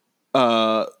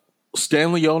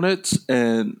 Stanley Yelnats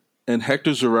and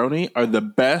Hector Zeroni are the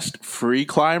best free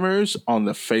climbers on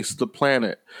the face of the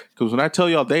planet. Because when I tell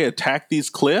y'all they attack these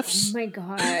cliffs. Oh my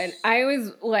God. I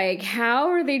was like, how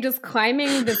are they just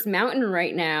climbing this mountain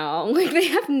right now? Like, they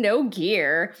have no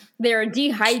gear. They're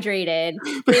dehydrated.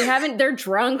 They're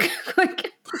drunk.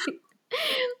 like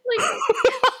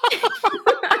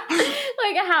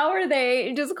how are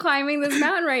they just climbing this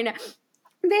mountain right now?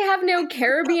 They have no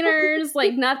carabiners,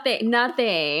 like nothing.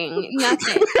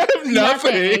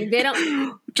 They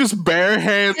don't. Just bare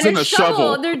hands and a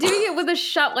shovel. They're doing it with a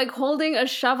shovel, like holding a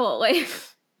shovel. Like,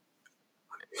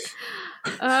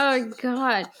 oh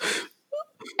God.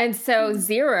 And so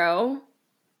Zero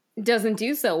doesn't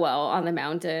do so well on the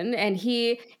mountain, and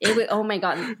oh my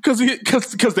God, because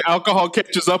the alcohol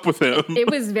catches up with him. It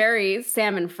was very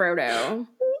Sam and Frodo.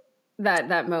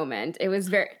 That moment, it was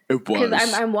because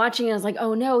I'm watching and I was like,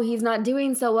 oh no, he's not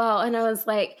doing so well. And I was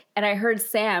like, and I heard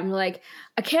Sam like,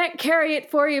 I can't carry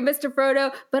it for you, Mr.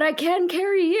 Frodo, but I can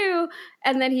carry you.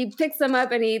 And then he picks him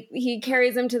up and he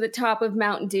carries him to the top of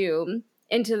Mount Doom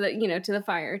into the, to the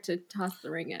fire to toss the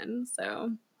ring in.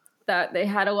 So that they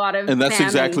had a lot of, and that's Sam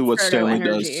exactly and what Frodo Stanley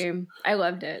energy. does. I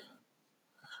loved it.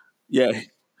 Yeah.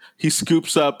 He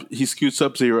scoots up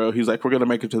Zero. He's like, we're going to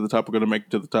make it to the top.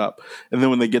 And then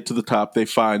when they get to the top, they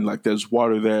find like there's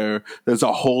water there. There's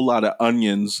a whole lot of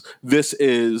onions. This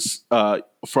is,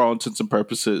 for all intents and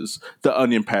purposes, the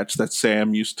onion patch that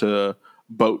Sam used to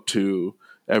boat to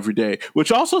every day,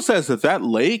 which also says that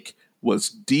lake was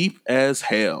deep as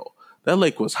hell. That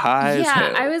lake was high as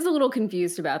hell. Yeah, I was a little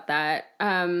confused about that.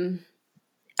 I mean,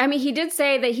 he did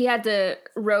say that he had to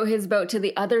row his boat to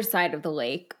the other side of the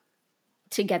lake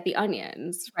to get the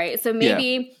onions, right? So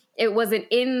maybe it wasn't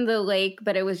in the lake,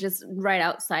 but it was just right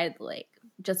outside the lake,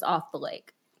 just off the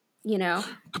lake,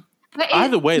 But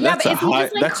either way, that's a high.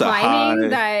 Just, like, that's a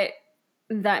high.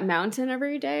 that mountain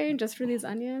every day just for these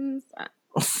onions?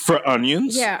 For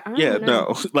onions? Yeah, I don't know.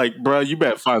 No. Like, bro, you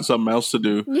better find something else to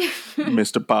do, Yeah.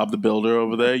 Mr. Bob the Builder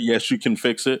over there. Yes, you can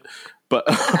fix it. But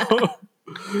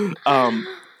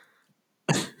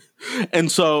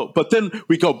and so, but then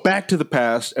we go back to the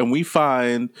past and we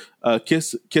find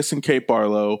kissing Kate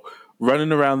Barlow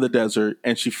running around the desert,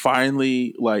 and she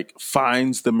finally like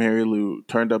finds the Mary Lou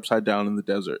turned upside down in the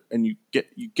desert, and you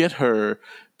get her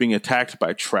being attacked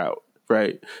by Trout,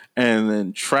 right? And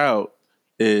then Trout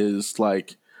is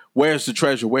like, "Where's the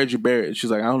treasure? Where'd you bury it?"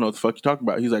 She's like, "I don't know what the fuck you're talking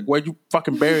about." He's like, "Where'd you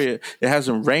fucking bury it? It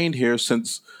hasn't rained here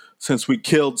since we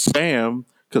killed Sam,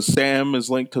 because Sam is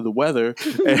linked to the weather."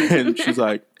 And she's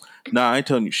like, "Nah, I ain't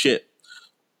telling you shit."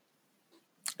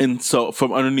 And so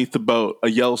from underneath the boat, a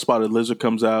yellow spotted lizard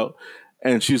comes out,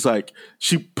 and she's like,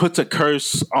 she puts a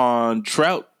curse on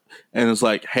Trout and is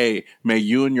like, "Hey, may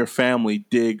you and your family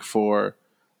dig for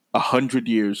 100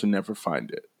 years and never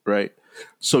find it." Right?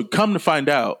 So come to find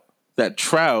out that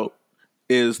Trout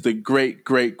is the great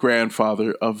great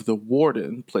grandfather of the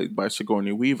warden, played by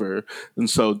Sigourney Weaver. And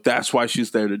so that's why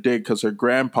she's there to dig, because her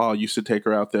grandpa used to take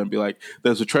her out there and be like,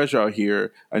 "There's a treasure out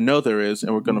here. I know there is,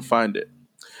 and we're going to find it."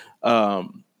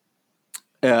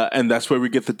 And that's where we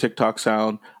get the TikTok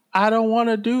sound. "I don't want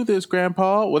to do this,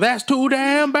 Grandpa." Well, that's too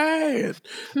damn bad.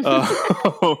 Which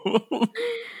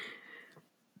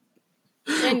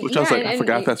I was like, I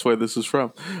forgot that's where this is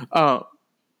from.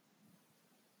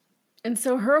 And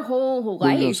so her whole What were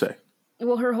you gonna life, say?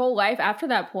 well, her whole life after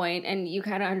that point, and you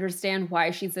kind of understand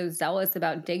why she's so zealous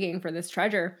about digging for this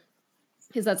treasure,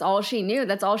 because that's all she knew.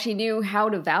 That's all she knew how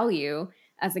to value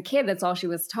as a kid. That's all she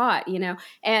was taught, you know?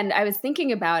 And I was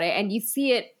thinking about it, and you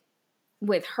see it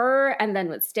with her and then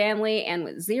with Stanley and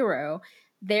with Zero.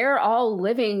 They're all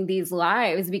living these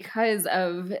lives because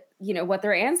of, you know, what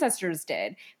their ancestors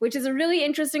did, which is a really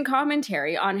interesting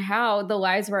commentary on how the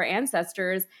lives of our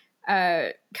ancestors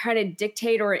kind of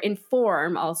dictate or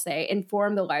inform,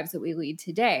 inform the lives that we lead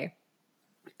today.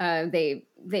 They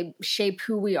shape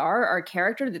who we are, our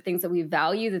character, the things that we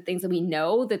value, the things that we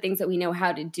know, the things that we know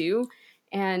how to do.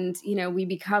 And, you know, we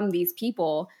become these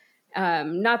people.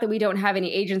 Not that we don't have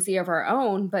any agency of our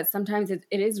own, but sometimes it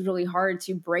is really hard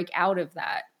to break out of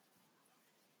that.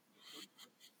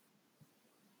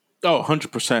 Oh,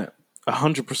 100%.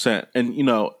 100%. And, you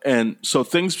know, and so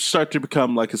things start to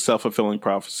become like a self-fulfilling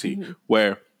prophecy,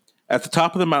 where at the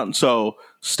top of the mountain, so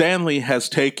Stanley has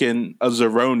taken a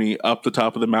Zeroni up the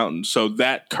top of the mountain. So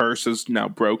that curse is now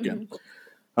broken.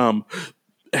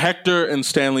 Hector and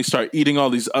Stanley start eating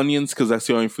all these onions because that's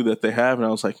the only food that they have. And I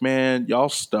was like, man, y'all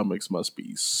stomachs must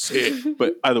be sick.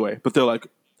 But either way, but they're like,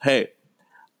 "Hey,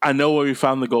 I know where we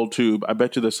found the gold tube. I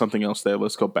bet you there's something else there.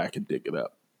 Let's go back and dig it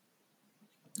up."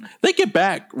 They get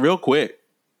back real quick.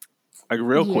 Like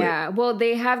real quick. Yeah, well,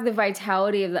 they have the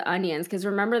vitality of the onions, because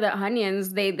remember the onions,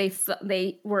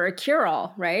 they were a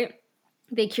cure-all, right?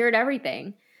 They cured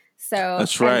everything. So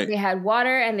that's right. They had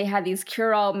water, and they had these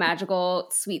cure-all magical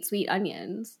sweet, sweet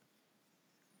onions.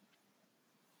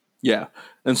 Yeah,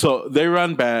 and so they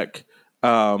run back,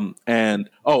 and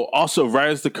also right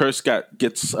as the curse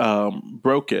gets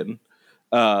broken,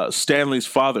 Stanley's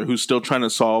father, who's still trying to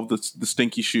solve the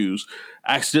stinky shoes,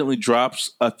 accidentally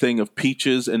drops a thing of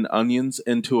peaches and onions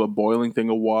into a boiling thing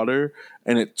of water,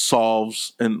 and it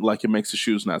solves, and like it makes the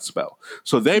shoes not smell.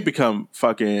 So they become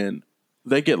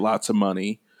they get lots of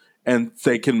money, and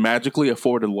they can magically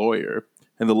afford a lawyer.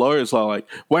 And the lawyer's all like,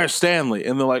 "Where's Stanley?"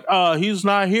 And they're like, "He's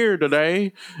not here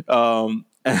today." And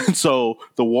so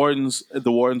the warden's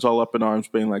all up in arms,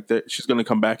 being like, she's going to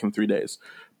come back in 3 days.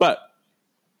 But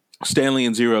Stanley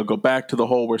and Zero go back to the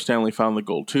hole where Stanley found the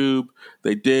gold tube.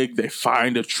 They dig. They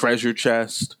find a treasure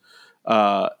chest,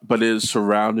 but it is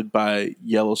surrounded by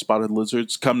yellow spotted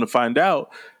lizards. Come to find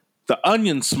out, the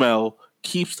onion smell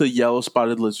keeps the yellow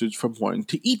spotted lizards from wanting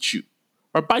to eat you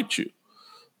or bite you.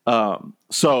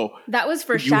 So that was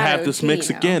foreshadowed. You have this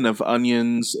mix again of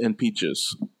onions and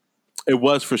peaches. It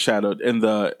was foreshadowed in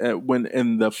the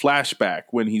flashback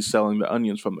when he's selling the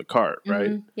onions from the cart,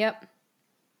 right? Yep.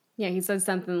 Yeah, he says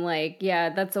something like, "Yeah,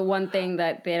 that's the one thing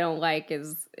that they don't like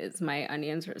is my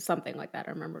onions," or something like that.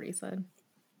 I remember what he said.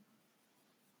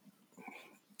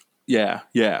 Yeah.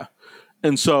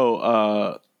 And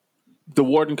so the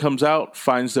warden comes out,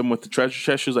 finds them with the treasure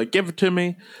chest. She's like, "Give it to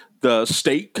me." The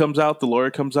state comes out, the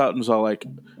lawyer comes out, and is all like,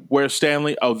 "Where's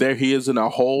Stanley?" "Oh, there he is in a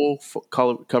hole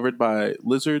covered by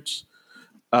lizards."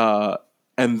 And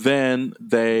then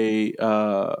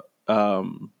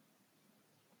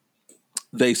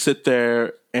they sit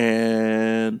there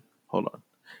and hold on.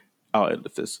 I'll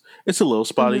edit this. It's a little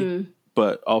spotty,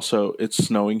 but also it's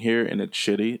snowing here and it's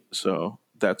shitty. So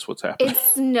That's what's happening.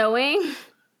 It's snowing.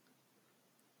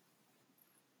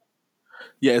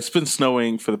 Yeah, it's been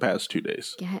snowing for the past 2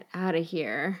 days. Get out of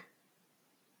here.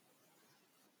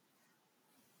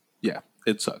 Yeah,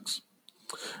 it sucks.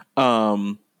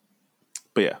 But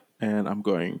yeah, and I'm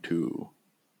going to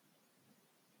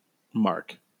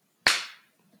mark.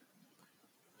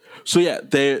 So yeah,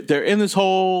 they're in this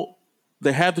hole.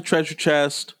 They have the treasure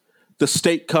chest. The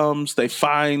state comes. They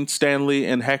find Stanley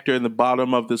and Hector in the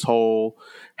bottom of this hole.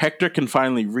 Hector can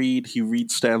finally read. He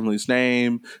reads Stanley's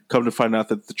name. Come to find out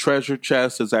that the treasure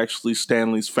chest is actually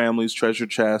Stanley's family's treasure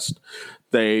chest.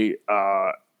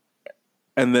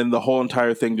 And then the whole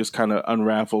entire thing just kind of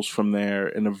unravels from there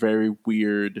in a very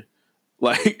weird,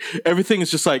 like, everything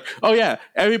is just like, oh yeah,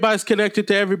 everybody's connected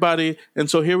to everybody. And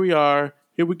so here we are.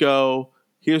 Here we go.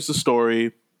 Here's the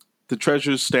story. The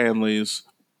treasure is Stanley's.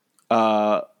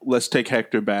 Let's take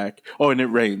Hector back. Oh, and it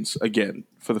rains again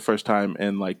for the first time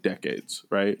in like decades,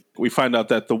 right? We find out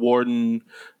that the warden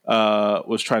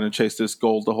was trying to chase this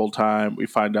gold the whole time. We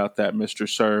find out that Mr.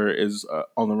 Sir is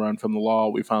on the run from the law.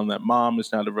 We found that Mom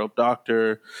is now the real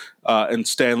doctor. And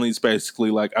Stanley's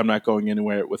basically like, I'm not going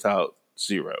anywhere without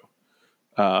Zero.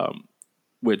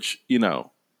 Which, you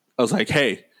know, I was like,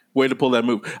 hey, way to pull that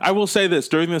move. I will say this,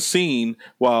 during this scene,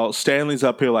 while Stanley's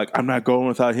up here like, I'm not going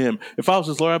without him. If I was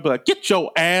his lawyer, I'd be like, get your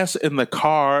ass in the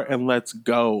car and let's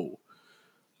go.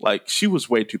 Like, she was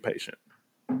way too patient.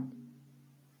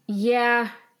 Yeah.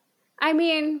 I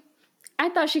mean, I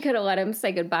thought she could have let him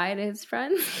say goodbye to his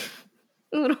friends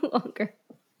a little longer.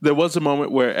 There was a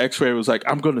moment where X-Ray was like,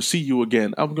 I'm going to see you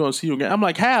again. I'm going to see you again. I'm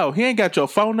like, how? He ain't got your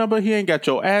phone number. He ain't got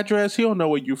your address. He don't know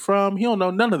where you from. He don't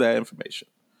know none of that information.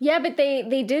 Yeah, but they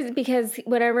did, because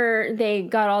whenever they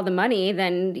got all the money,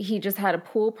 then he just had a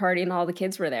pool party and all the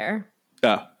kids were there.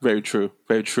 Yeah, very true.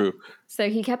 Very true. So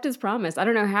he kept his promise. I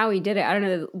don't know how he did it. I don't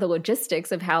know the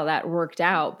logistics of how that worked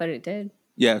out, but it did.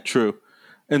 Yeah, true.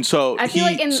 And so I feel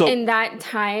like in that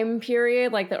time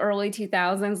period, like the early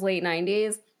 2000s, late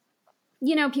 90s,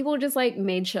 you know, people just like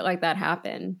made shit like that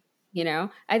happen. You know,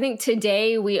 I think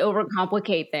today we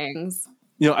overcomplicate things.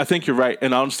 You know, I think you're right.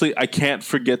 And honestly, I can't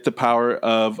forget the power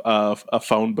of a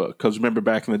phone book. Because remember,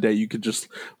 back in the day, you could just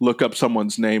look up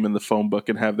someone's name in the phone book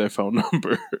and have their phone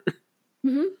number.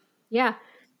 Mm-hmm. Yeah.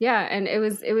 Yeah. And it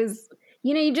was,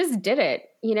 you know, you just did it.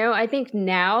 You know, I think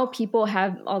now people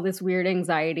have all this weird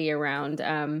anxiety around,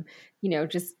 you know,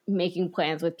 just making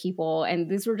plans with people. And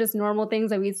these were just normal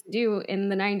things that we used to do in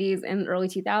the 90s and early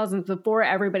 2000s before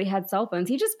everybody had cell phones.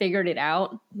 He just figured it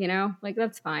out, you know, like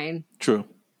that's fine. True.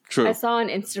 I saw on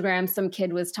Instagram some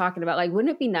kid was talking about like, wouldn't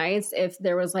it be nice if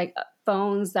there was like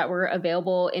phones that were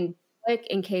available in public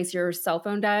in case your cell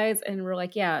phone dies? And we're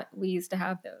like, yeah, we used to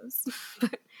have those,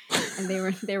 and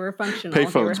they were functional.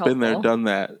 Payphone's been there, done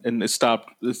that, and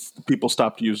people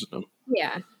stopped using them.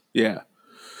 Yeah.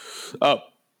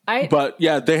 But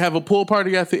yeah, they have a pool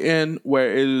party at the end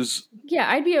where it is. Yeah,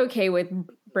 I'd be okay with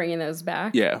bringing those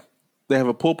back. Yeah. They have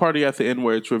a pool party at the end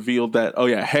where it's revealed that, oh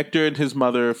yeah, Hector and his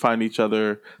mother find each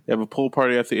other. They have a pool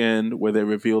party at the end where they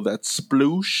reveal that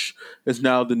Sploosh is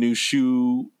now the new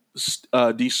shoe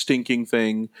de-stinking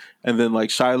thing. And then like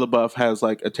Shia LaBeouf has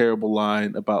like a terrible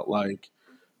line about like,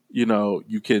 you know,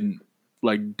 you can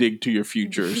like dig to your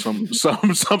future,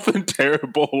 something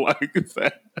terrible like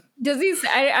that. Does he?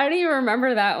 I don't even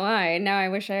remember that line. Now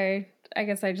I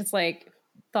guess I just like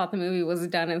thought the movie was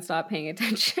done and stopped paying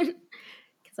attention.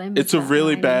 It's a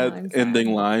really bad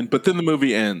ending line, but then the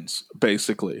movie ends,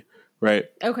 basically, right?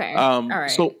 Okay. All right.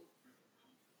 So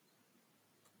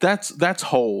that's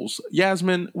Holes.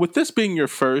 Yasmin, with this being your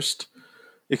first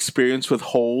experience with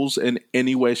Holes in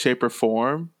any way, shape, or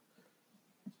form,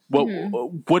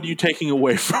 what are you taking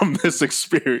away from this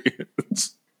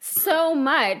experience? So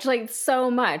much. Like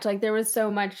there was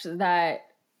so much that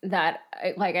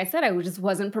like I said, I just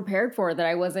wasn't prepared for, that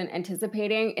I wasn't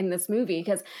anticipating in this movie,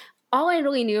 because all I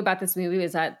really knew about this movie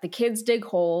was that the kids dig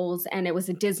holes and it was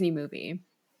a Disney movie.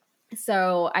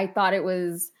 So I thought it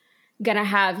was going to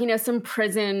have, you know, some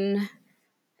prison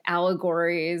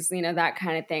allegories, you know, that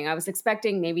kind of thing. I was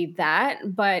expecting maybe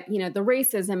that, but, you know, the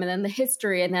racism and then the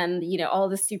history and then, you know, all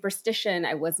the superstition,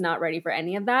 I was not ready for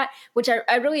any of that, which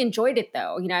I really enjoyed it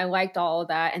though. You know, I liked all of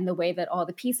that, and the way that all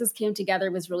the pieces came together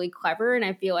was really clever. And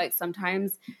I feel like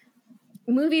sometimes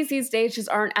movies these days just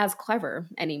aren't as clever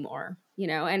anymore. You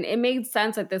know, and it made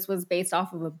sense that this was based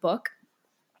off of a book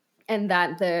and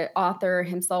that the author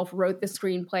himself wrote the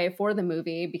screenplay for the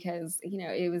movie, because, you know,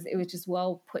 it was just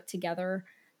well put together,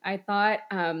 I thought.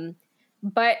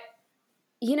 But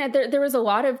there was a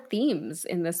lot of themes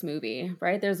in this movie,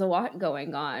 right? There's a lot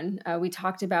going on. We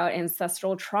talked about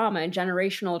ancestral trauma,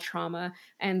 generational trauma,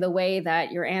 and the way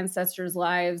that your ancestors'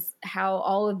 lives, how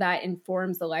all of that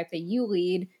informs the life that you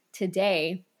lead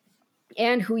today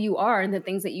and who you are and the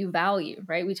things that you value,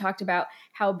 right? We talked about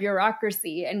how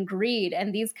bureaucracy and greed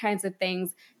and these kinds of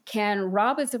things can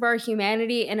rob us of our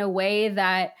humanity in a way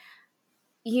that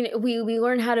we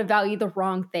learn how to value the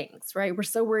wrong things, right? We're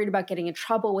so worried about getting in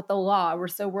trouble with the law. We're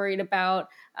so worried about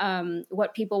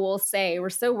what people will say. We're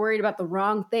so worried about the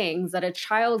wrong things that a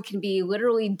child can be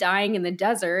literally dying in the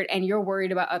desert and you're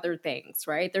worried about other things,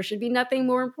 right? There should be nothing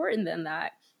more important than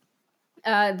that.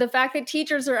 The fact that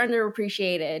teachers are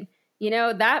underappreciated,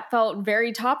 that felt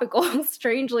very topical,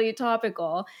 strangely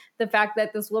topical. The fact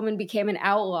that this woman became an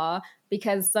outlaw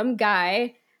because some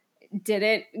guy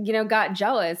got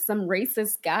jealous. Some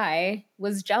racist guy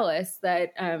was jealous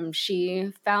that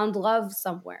she found love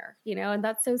somewhere, and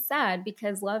that's so sad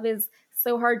because love is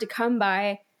so hard to come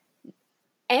by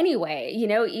anyway,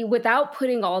 without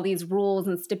putting all these rules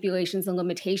and stipulations and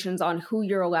limitations on who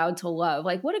you're allowed to love.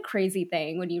 Like, what a crazy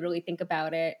thing when you really think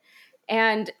about it.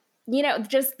 And,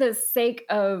 just the sake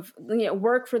of,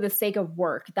 work for the sake of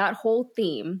work, that whole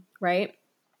theme, right?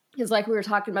 Because like we were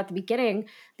talking about at the beginning,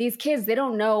 these kids, they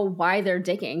don't know why they're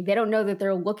digging. They don't know that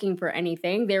they're looking for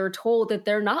anything. They were told that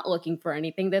they're not looking for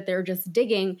anything, that they're just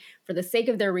digging for the sake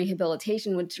of their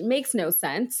rehabilitation, which makes no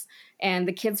sense. And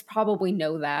the kids probably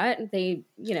know that.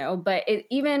 But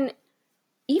even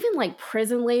like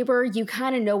prison labor, you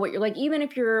kind of know what you're like. Even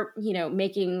if you're,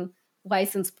 making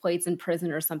license plates in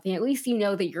prison or something, at least you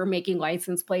know that you're making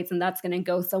license plates and that's going to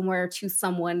go somewhere to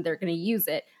someone. They're going to use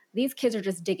it. These kids are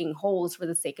just digging holes for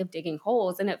the sake of digging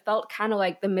holes. And it felt kind of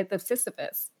like the myth of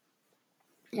Sisyphus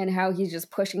and how he's just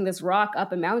pushing this rock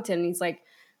up a mountain. And he's like,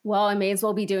 well, I may as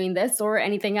well be doing this or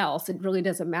anything else. It really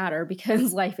doesn't matter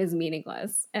because life is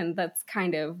meaningless. And that's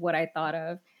kind of what I thought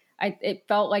of. It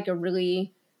felt like a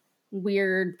really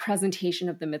weird presentation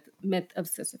of the myth of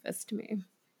Sisyphus to me.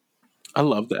 I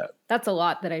love that. That's a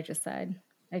lot that I just said.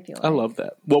 I love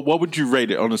that. Well, what would you rate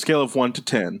it on a scale of 1 to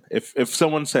 10? If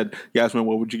someone said, Yasmin,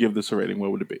 what would you give this a rating? What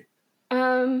would it be?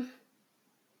 I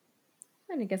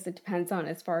guess it depends on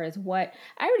as far as what.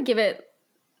 I would give it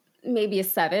maybe a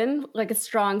 7, like a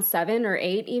strong 7 or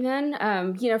 8 even,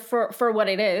 for what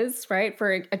it is, right?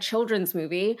 For a children's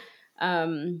movie. As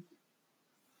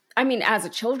a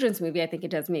children's movie, I think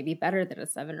it does maybe better than a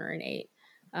 7 or an 8.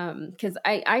 Because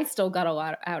I still got a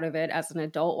lot out of it as an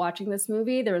adult watching this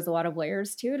movie. There was a lot of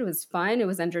layers to it. It was fun. It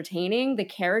was entertaining. The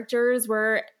characters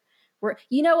were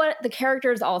the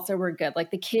characters also were good.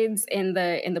 Like the kids in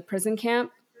the prison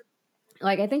camp,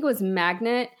 like I think it was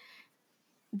Magnet.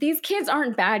 These kids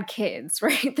aren't bad kids,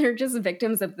 right? They're just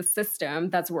victims of the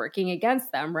system that's working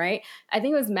against them, right? I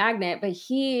think it was Magnet, but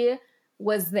he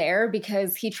was there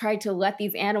because he tried to let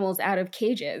these animals out of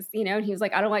cages, and he was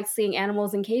like, I don't like seeing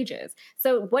animals in cages.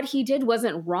 So what he did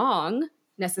wasn't wrong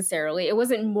necessarily. It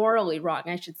wasn't morally wrong,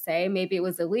 I should say. Maybe it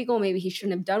was illegal. Maybe he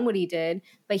shouldn't have done what he did,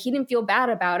 but he didn't feel bad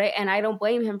about it. And I don't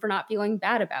blame him for not feeling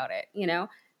bad about it,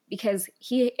 because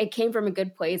it came from a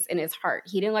good place in his heart.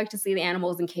 He didn't like to see the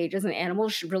animals in cages, and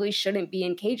animals really shouldn't be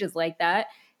in cages like that.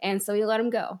 And so he let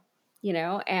them go.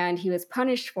 And he was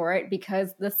punished for it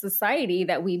because the society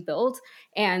that we built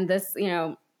and this,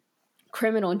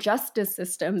 criminal justice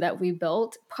system that we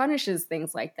built punishes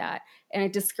things like that. And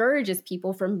it discourages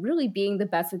people from really being the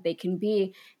best that they can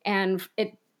be. And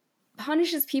it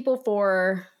punishes people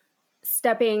for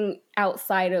stepping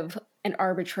outside of an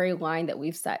arbitrary line that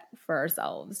we've set for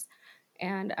ourselves.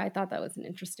 And I thought that was an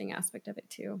interesting aspect of it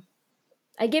too.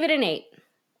 I give it an 8.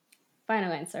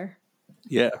 Final answer.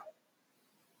 Yeah.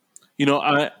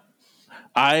 I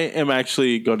am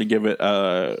actually going to give it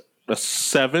a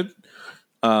 7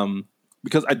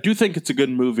 because I do think it's a good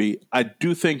movie. I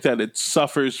do think that it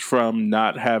suffers from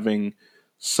not having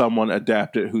someone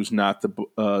adapt it who's not the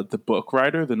book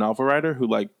writer, the novel writer, who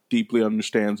like deeply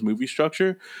understands movie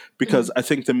structure. Because I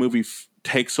think the movie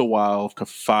takes a while to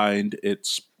find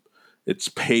its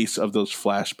pace of those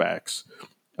flashbacks.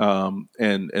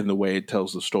 And the way it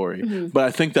tells the story. Mm-hmm. But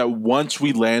I think that once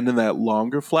we land in that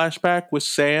longer flashback with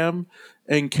Sam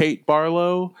and Kate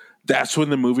Barlow, that's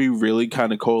when the movie really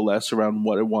kind of coalesces around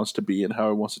what it wants to be and how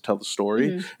it wants to tell the story.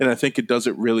 Mm-hmm. And I think it does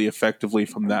it really effectively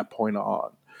from that point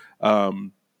on.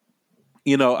 I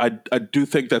do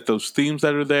think that those themes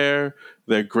that are there,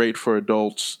 they're great for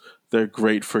adults. They're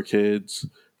great for kids,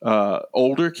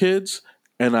 older kids.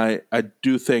 And I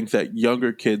do think that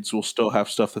younger kids will still have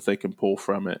stuff that they can pull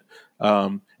from it.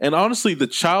 And honestly, the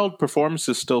child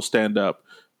performances still stand up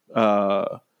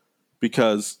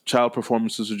because child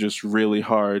performances are just really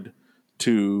hard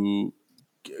to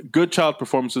good child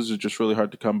performances are just really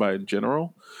hard to come by in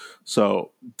general.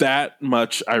 So that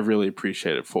much I really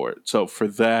appreciate it for it. So for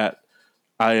that,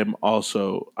 I'm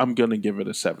going to give it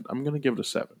a 7. I'm going to give it a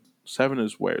 7. 7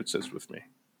 is where it sits with me.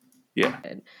 Yeah.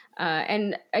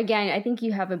 And again, I think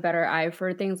you have a better eye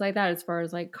for things like that as far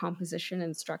as like composition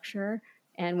and structure.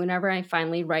 And whenever I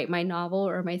finally write my novel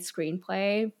or my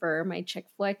screenplay for my chick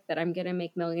flick that I'm going to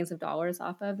make millions of dollars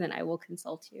off of, then I will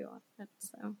consult you on it.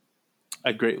 So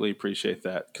I greatly appreciate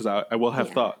that because I will have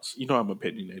thoughts. You know, I'm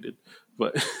opinionated,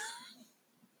 but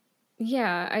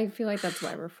yeah, I feel like that's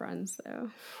why we're friends, though.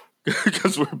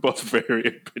 Because we're both very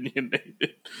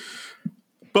opinionated,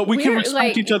 but we can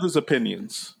respect each other's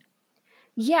opinions.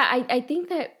 Yeah, I think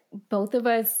that both of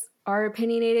us are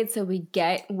opinionated, so we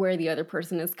get where the other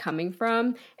person is coming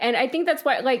from. And I think that's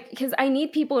why, like, because I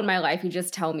need people in my life who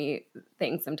just tell me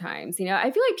things sometimes. You know, I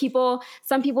feel like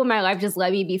some people in my life just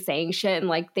let me be saying shit and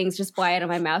like things just fly out of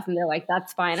my mouth and they're like,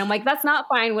 that's fine. I'm like, that's not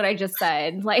fine what I just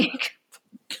said. Like,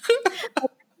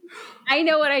 I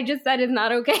know what I just said is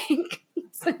not okay.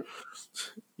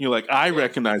 You're like, I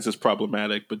recognize it's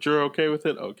problematic, but you're okay with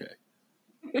it? Okay.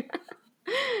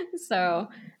 So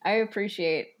I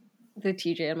appreciate the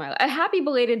TJ in my life. A happy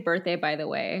belated birthday, by the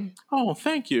way. Oh,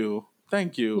 thank you.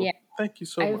 Thank you. Yeah. Thank you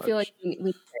so much. I feel like we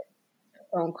need a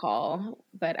phone call,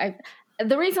 but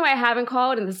the reason why I haven't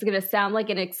called, and this is going to sound like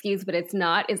an excuse, but it's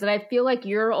not, is that I feel like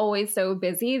you're always so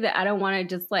busy that I don't want to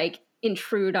just like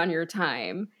intrude on your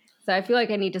time. So I feel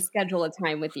like I need to schedule a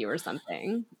time with you or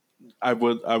something. I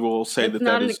will say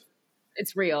that is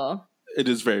it's real. It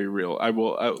is very real. I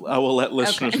will let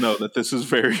listeners know that this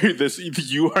is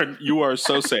you are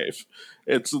so safe.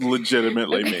 It's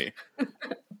legitimately me.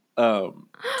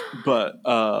 But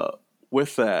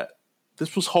with that,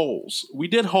 this was Holes. We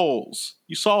did Holes.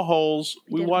 You saw Holes.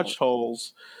 We watched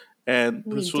Holes. And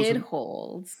this was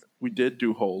Holes. We did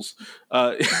do Holes.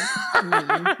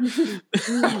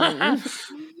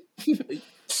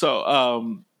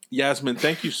 So, Yasmin,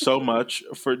 thank you so much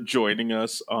for joining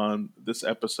us on this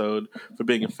episode, for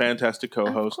being a fantastic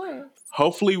co-host. Of course.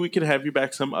 Hopefully we can have you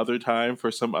back some other time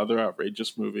for some other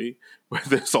outrageous movie where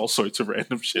there's all sorts of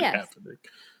random shit happening.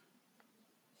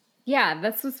 Yeah,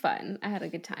 this was fun. I had a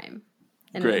good time.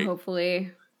 And Great.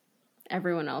 Hopefully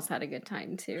everyone else had a good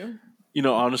time too. You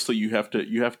know, honestly, you have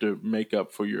to make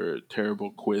up for your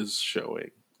terrible quiz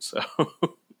showing. So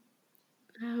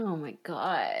oh my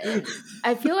God.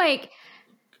 I feel like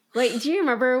do you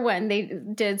remember when they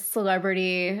did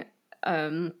Celebrity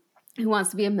Who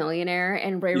Wants to Be a Millionaire,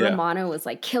 and Ray Romano was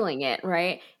like killing it,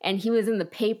 right? And he was in the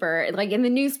paper, like in the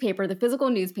newspaper, the physical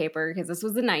newspaper, because this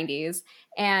was the 90s.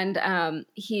 And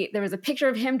there was a picture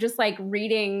of him just like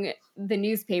reading the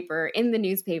newspaper in the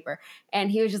newspaper. And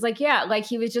he was just like,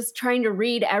 he was just trying to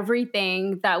read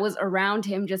everything that was around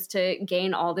him just to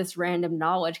gain all this random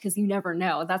knowledge, because you never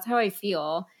know. That's how I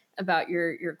feel about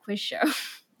your quiz show.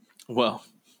 Well,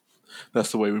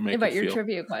 that's the way we make about it your feel.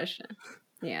 Trivia question.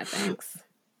 Yeah, thanks.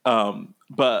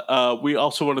 But we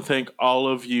also want to thank all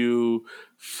of you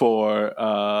for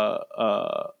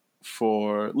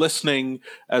listening.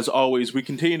 As always, we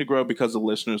continue to grow because of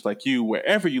listeners like you.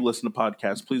 Wherever you listen to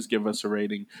podcasts, please give us a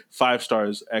rating. 5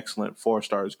 stars, excellent. 4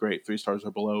 stars, great. 3 stars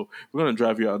or below. We're going to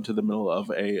drive you out into the middle of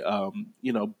a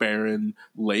barren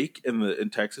lake in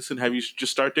Texas and have you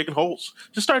just start digging holes.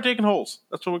 Just start digging holes.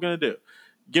 That's what we're going to do.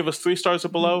 Give us 3 stars or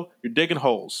below. You're digging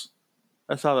holes.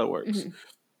 That's how that works.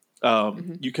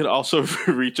 You can also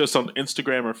reach us on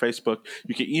Instagram or Facebook.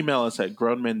 You can email us at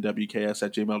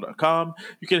grownmenwks@gmail.com.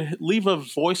 You can leave a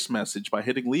voice message by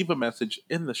hitting leave a message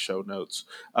in the show notes.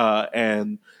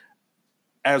 And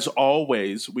as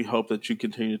always, we hope that you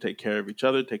continue to take care of each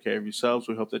other, take care of yourselves.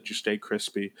 We hope that you stay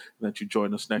crispy and that you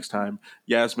join us next time.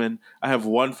 Yasmin, I have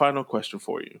one final question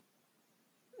for you.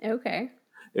 Okay.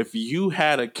 If you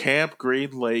had a Camp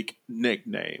Green Lake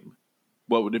nickname,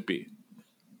 what would it be?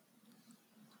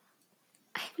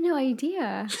 I have no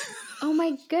idea. Oh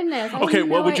my goodness. Okay,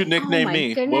 what would you nickname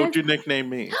me? Goodness. What would you nickname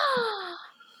me?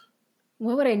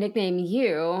 What would I nickname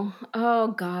you? Oh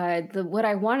God. What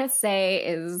I want to say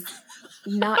is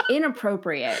not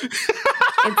inappropriate.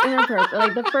 It's inappropriate.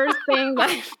 Like the first thing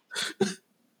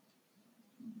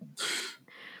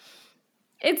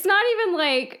it's not even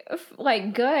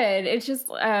like good. It's just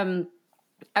I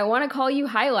want to call you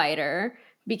Highlighter,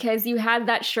 because you had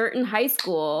that shirt in high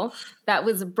school that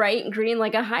was bright green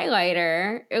like a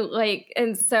highlighter.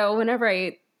 And so whenever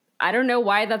I don't know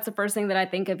why that's the first thing that I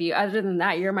think of you. Other than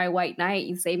that, you're my white knight.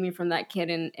 You saved me from that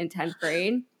kid in 10th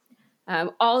grade.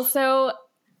 Also,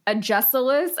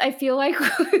 Adjustaless, I feel like.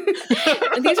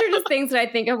 These are just things that I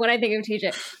think of when I think of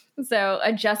TJ. So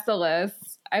Adjustaless.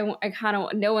 I kind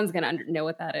of, no one's gonna know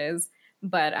what that is,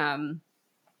 but I'm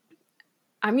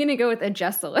gonna go with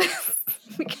Aegisalus.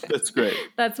 That's great.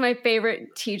 That's my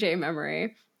favorite TJ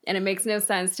memory, and it makes no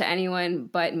sense to anyone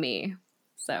but me.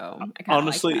 So I kind of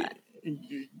honestly, like that.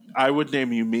 I would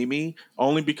name you Mimi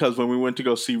only because when we went to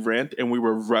go see Rent and we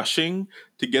were rushing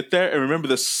to get there, and remember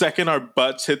the second our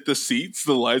butts hit the seats,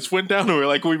 the lights went down, and we were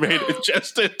like, we made it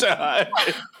just in time.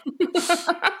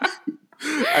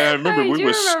 And I remember we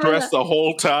were stressed the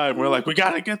whole time. We're like, we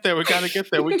gotta get there, we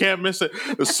can't miss it.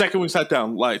 The second we sat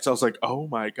down, lights, I was like, oh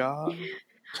my God.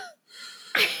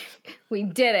 We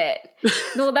did it.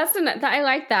 Well, I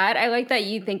like that. I like that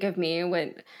you think of me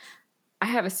when I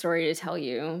have a story to tell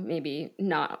you, maybe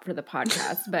not for the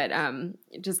podcast, but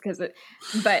just because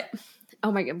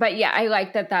oh my God. But yeah, I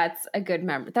like that. That's a good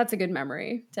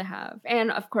memory to have.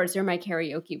 And of course, you're my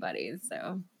karaoke buddies.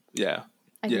 So yeah,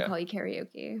 I can call you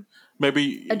karaoke.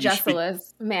 Maybe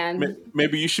Aegisalus, man.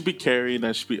 Maybe you should be Carrie and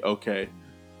I should be okay.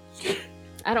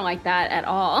 I don't like that at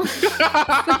all.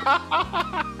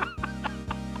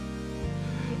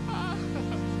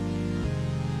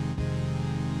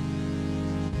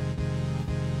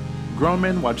 Grown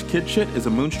Men Watch Kid Shit is a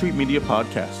Moon Street Media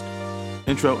podcast.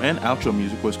 Intro and outro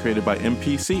music was created by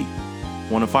MPC.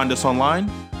 Want to find us online?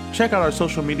 Check out our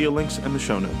social media links in the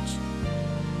show notes.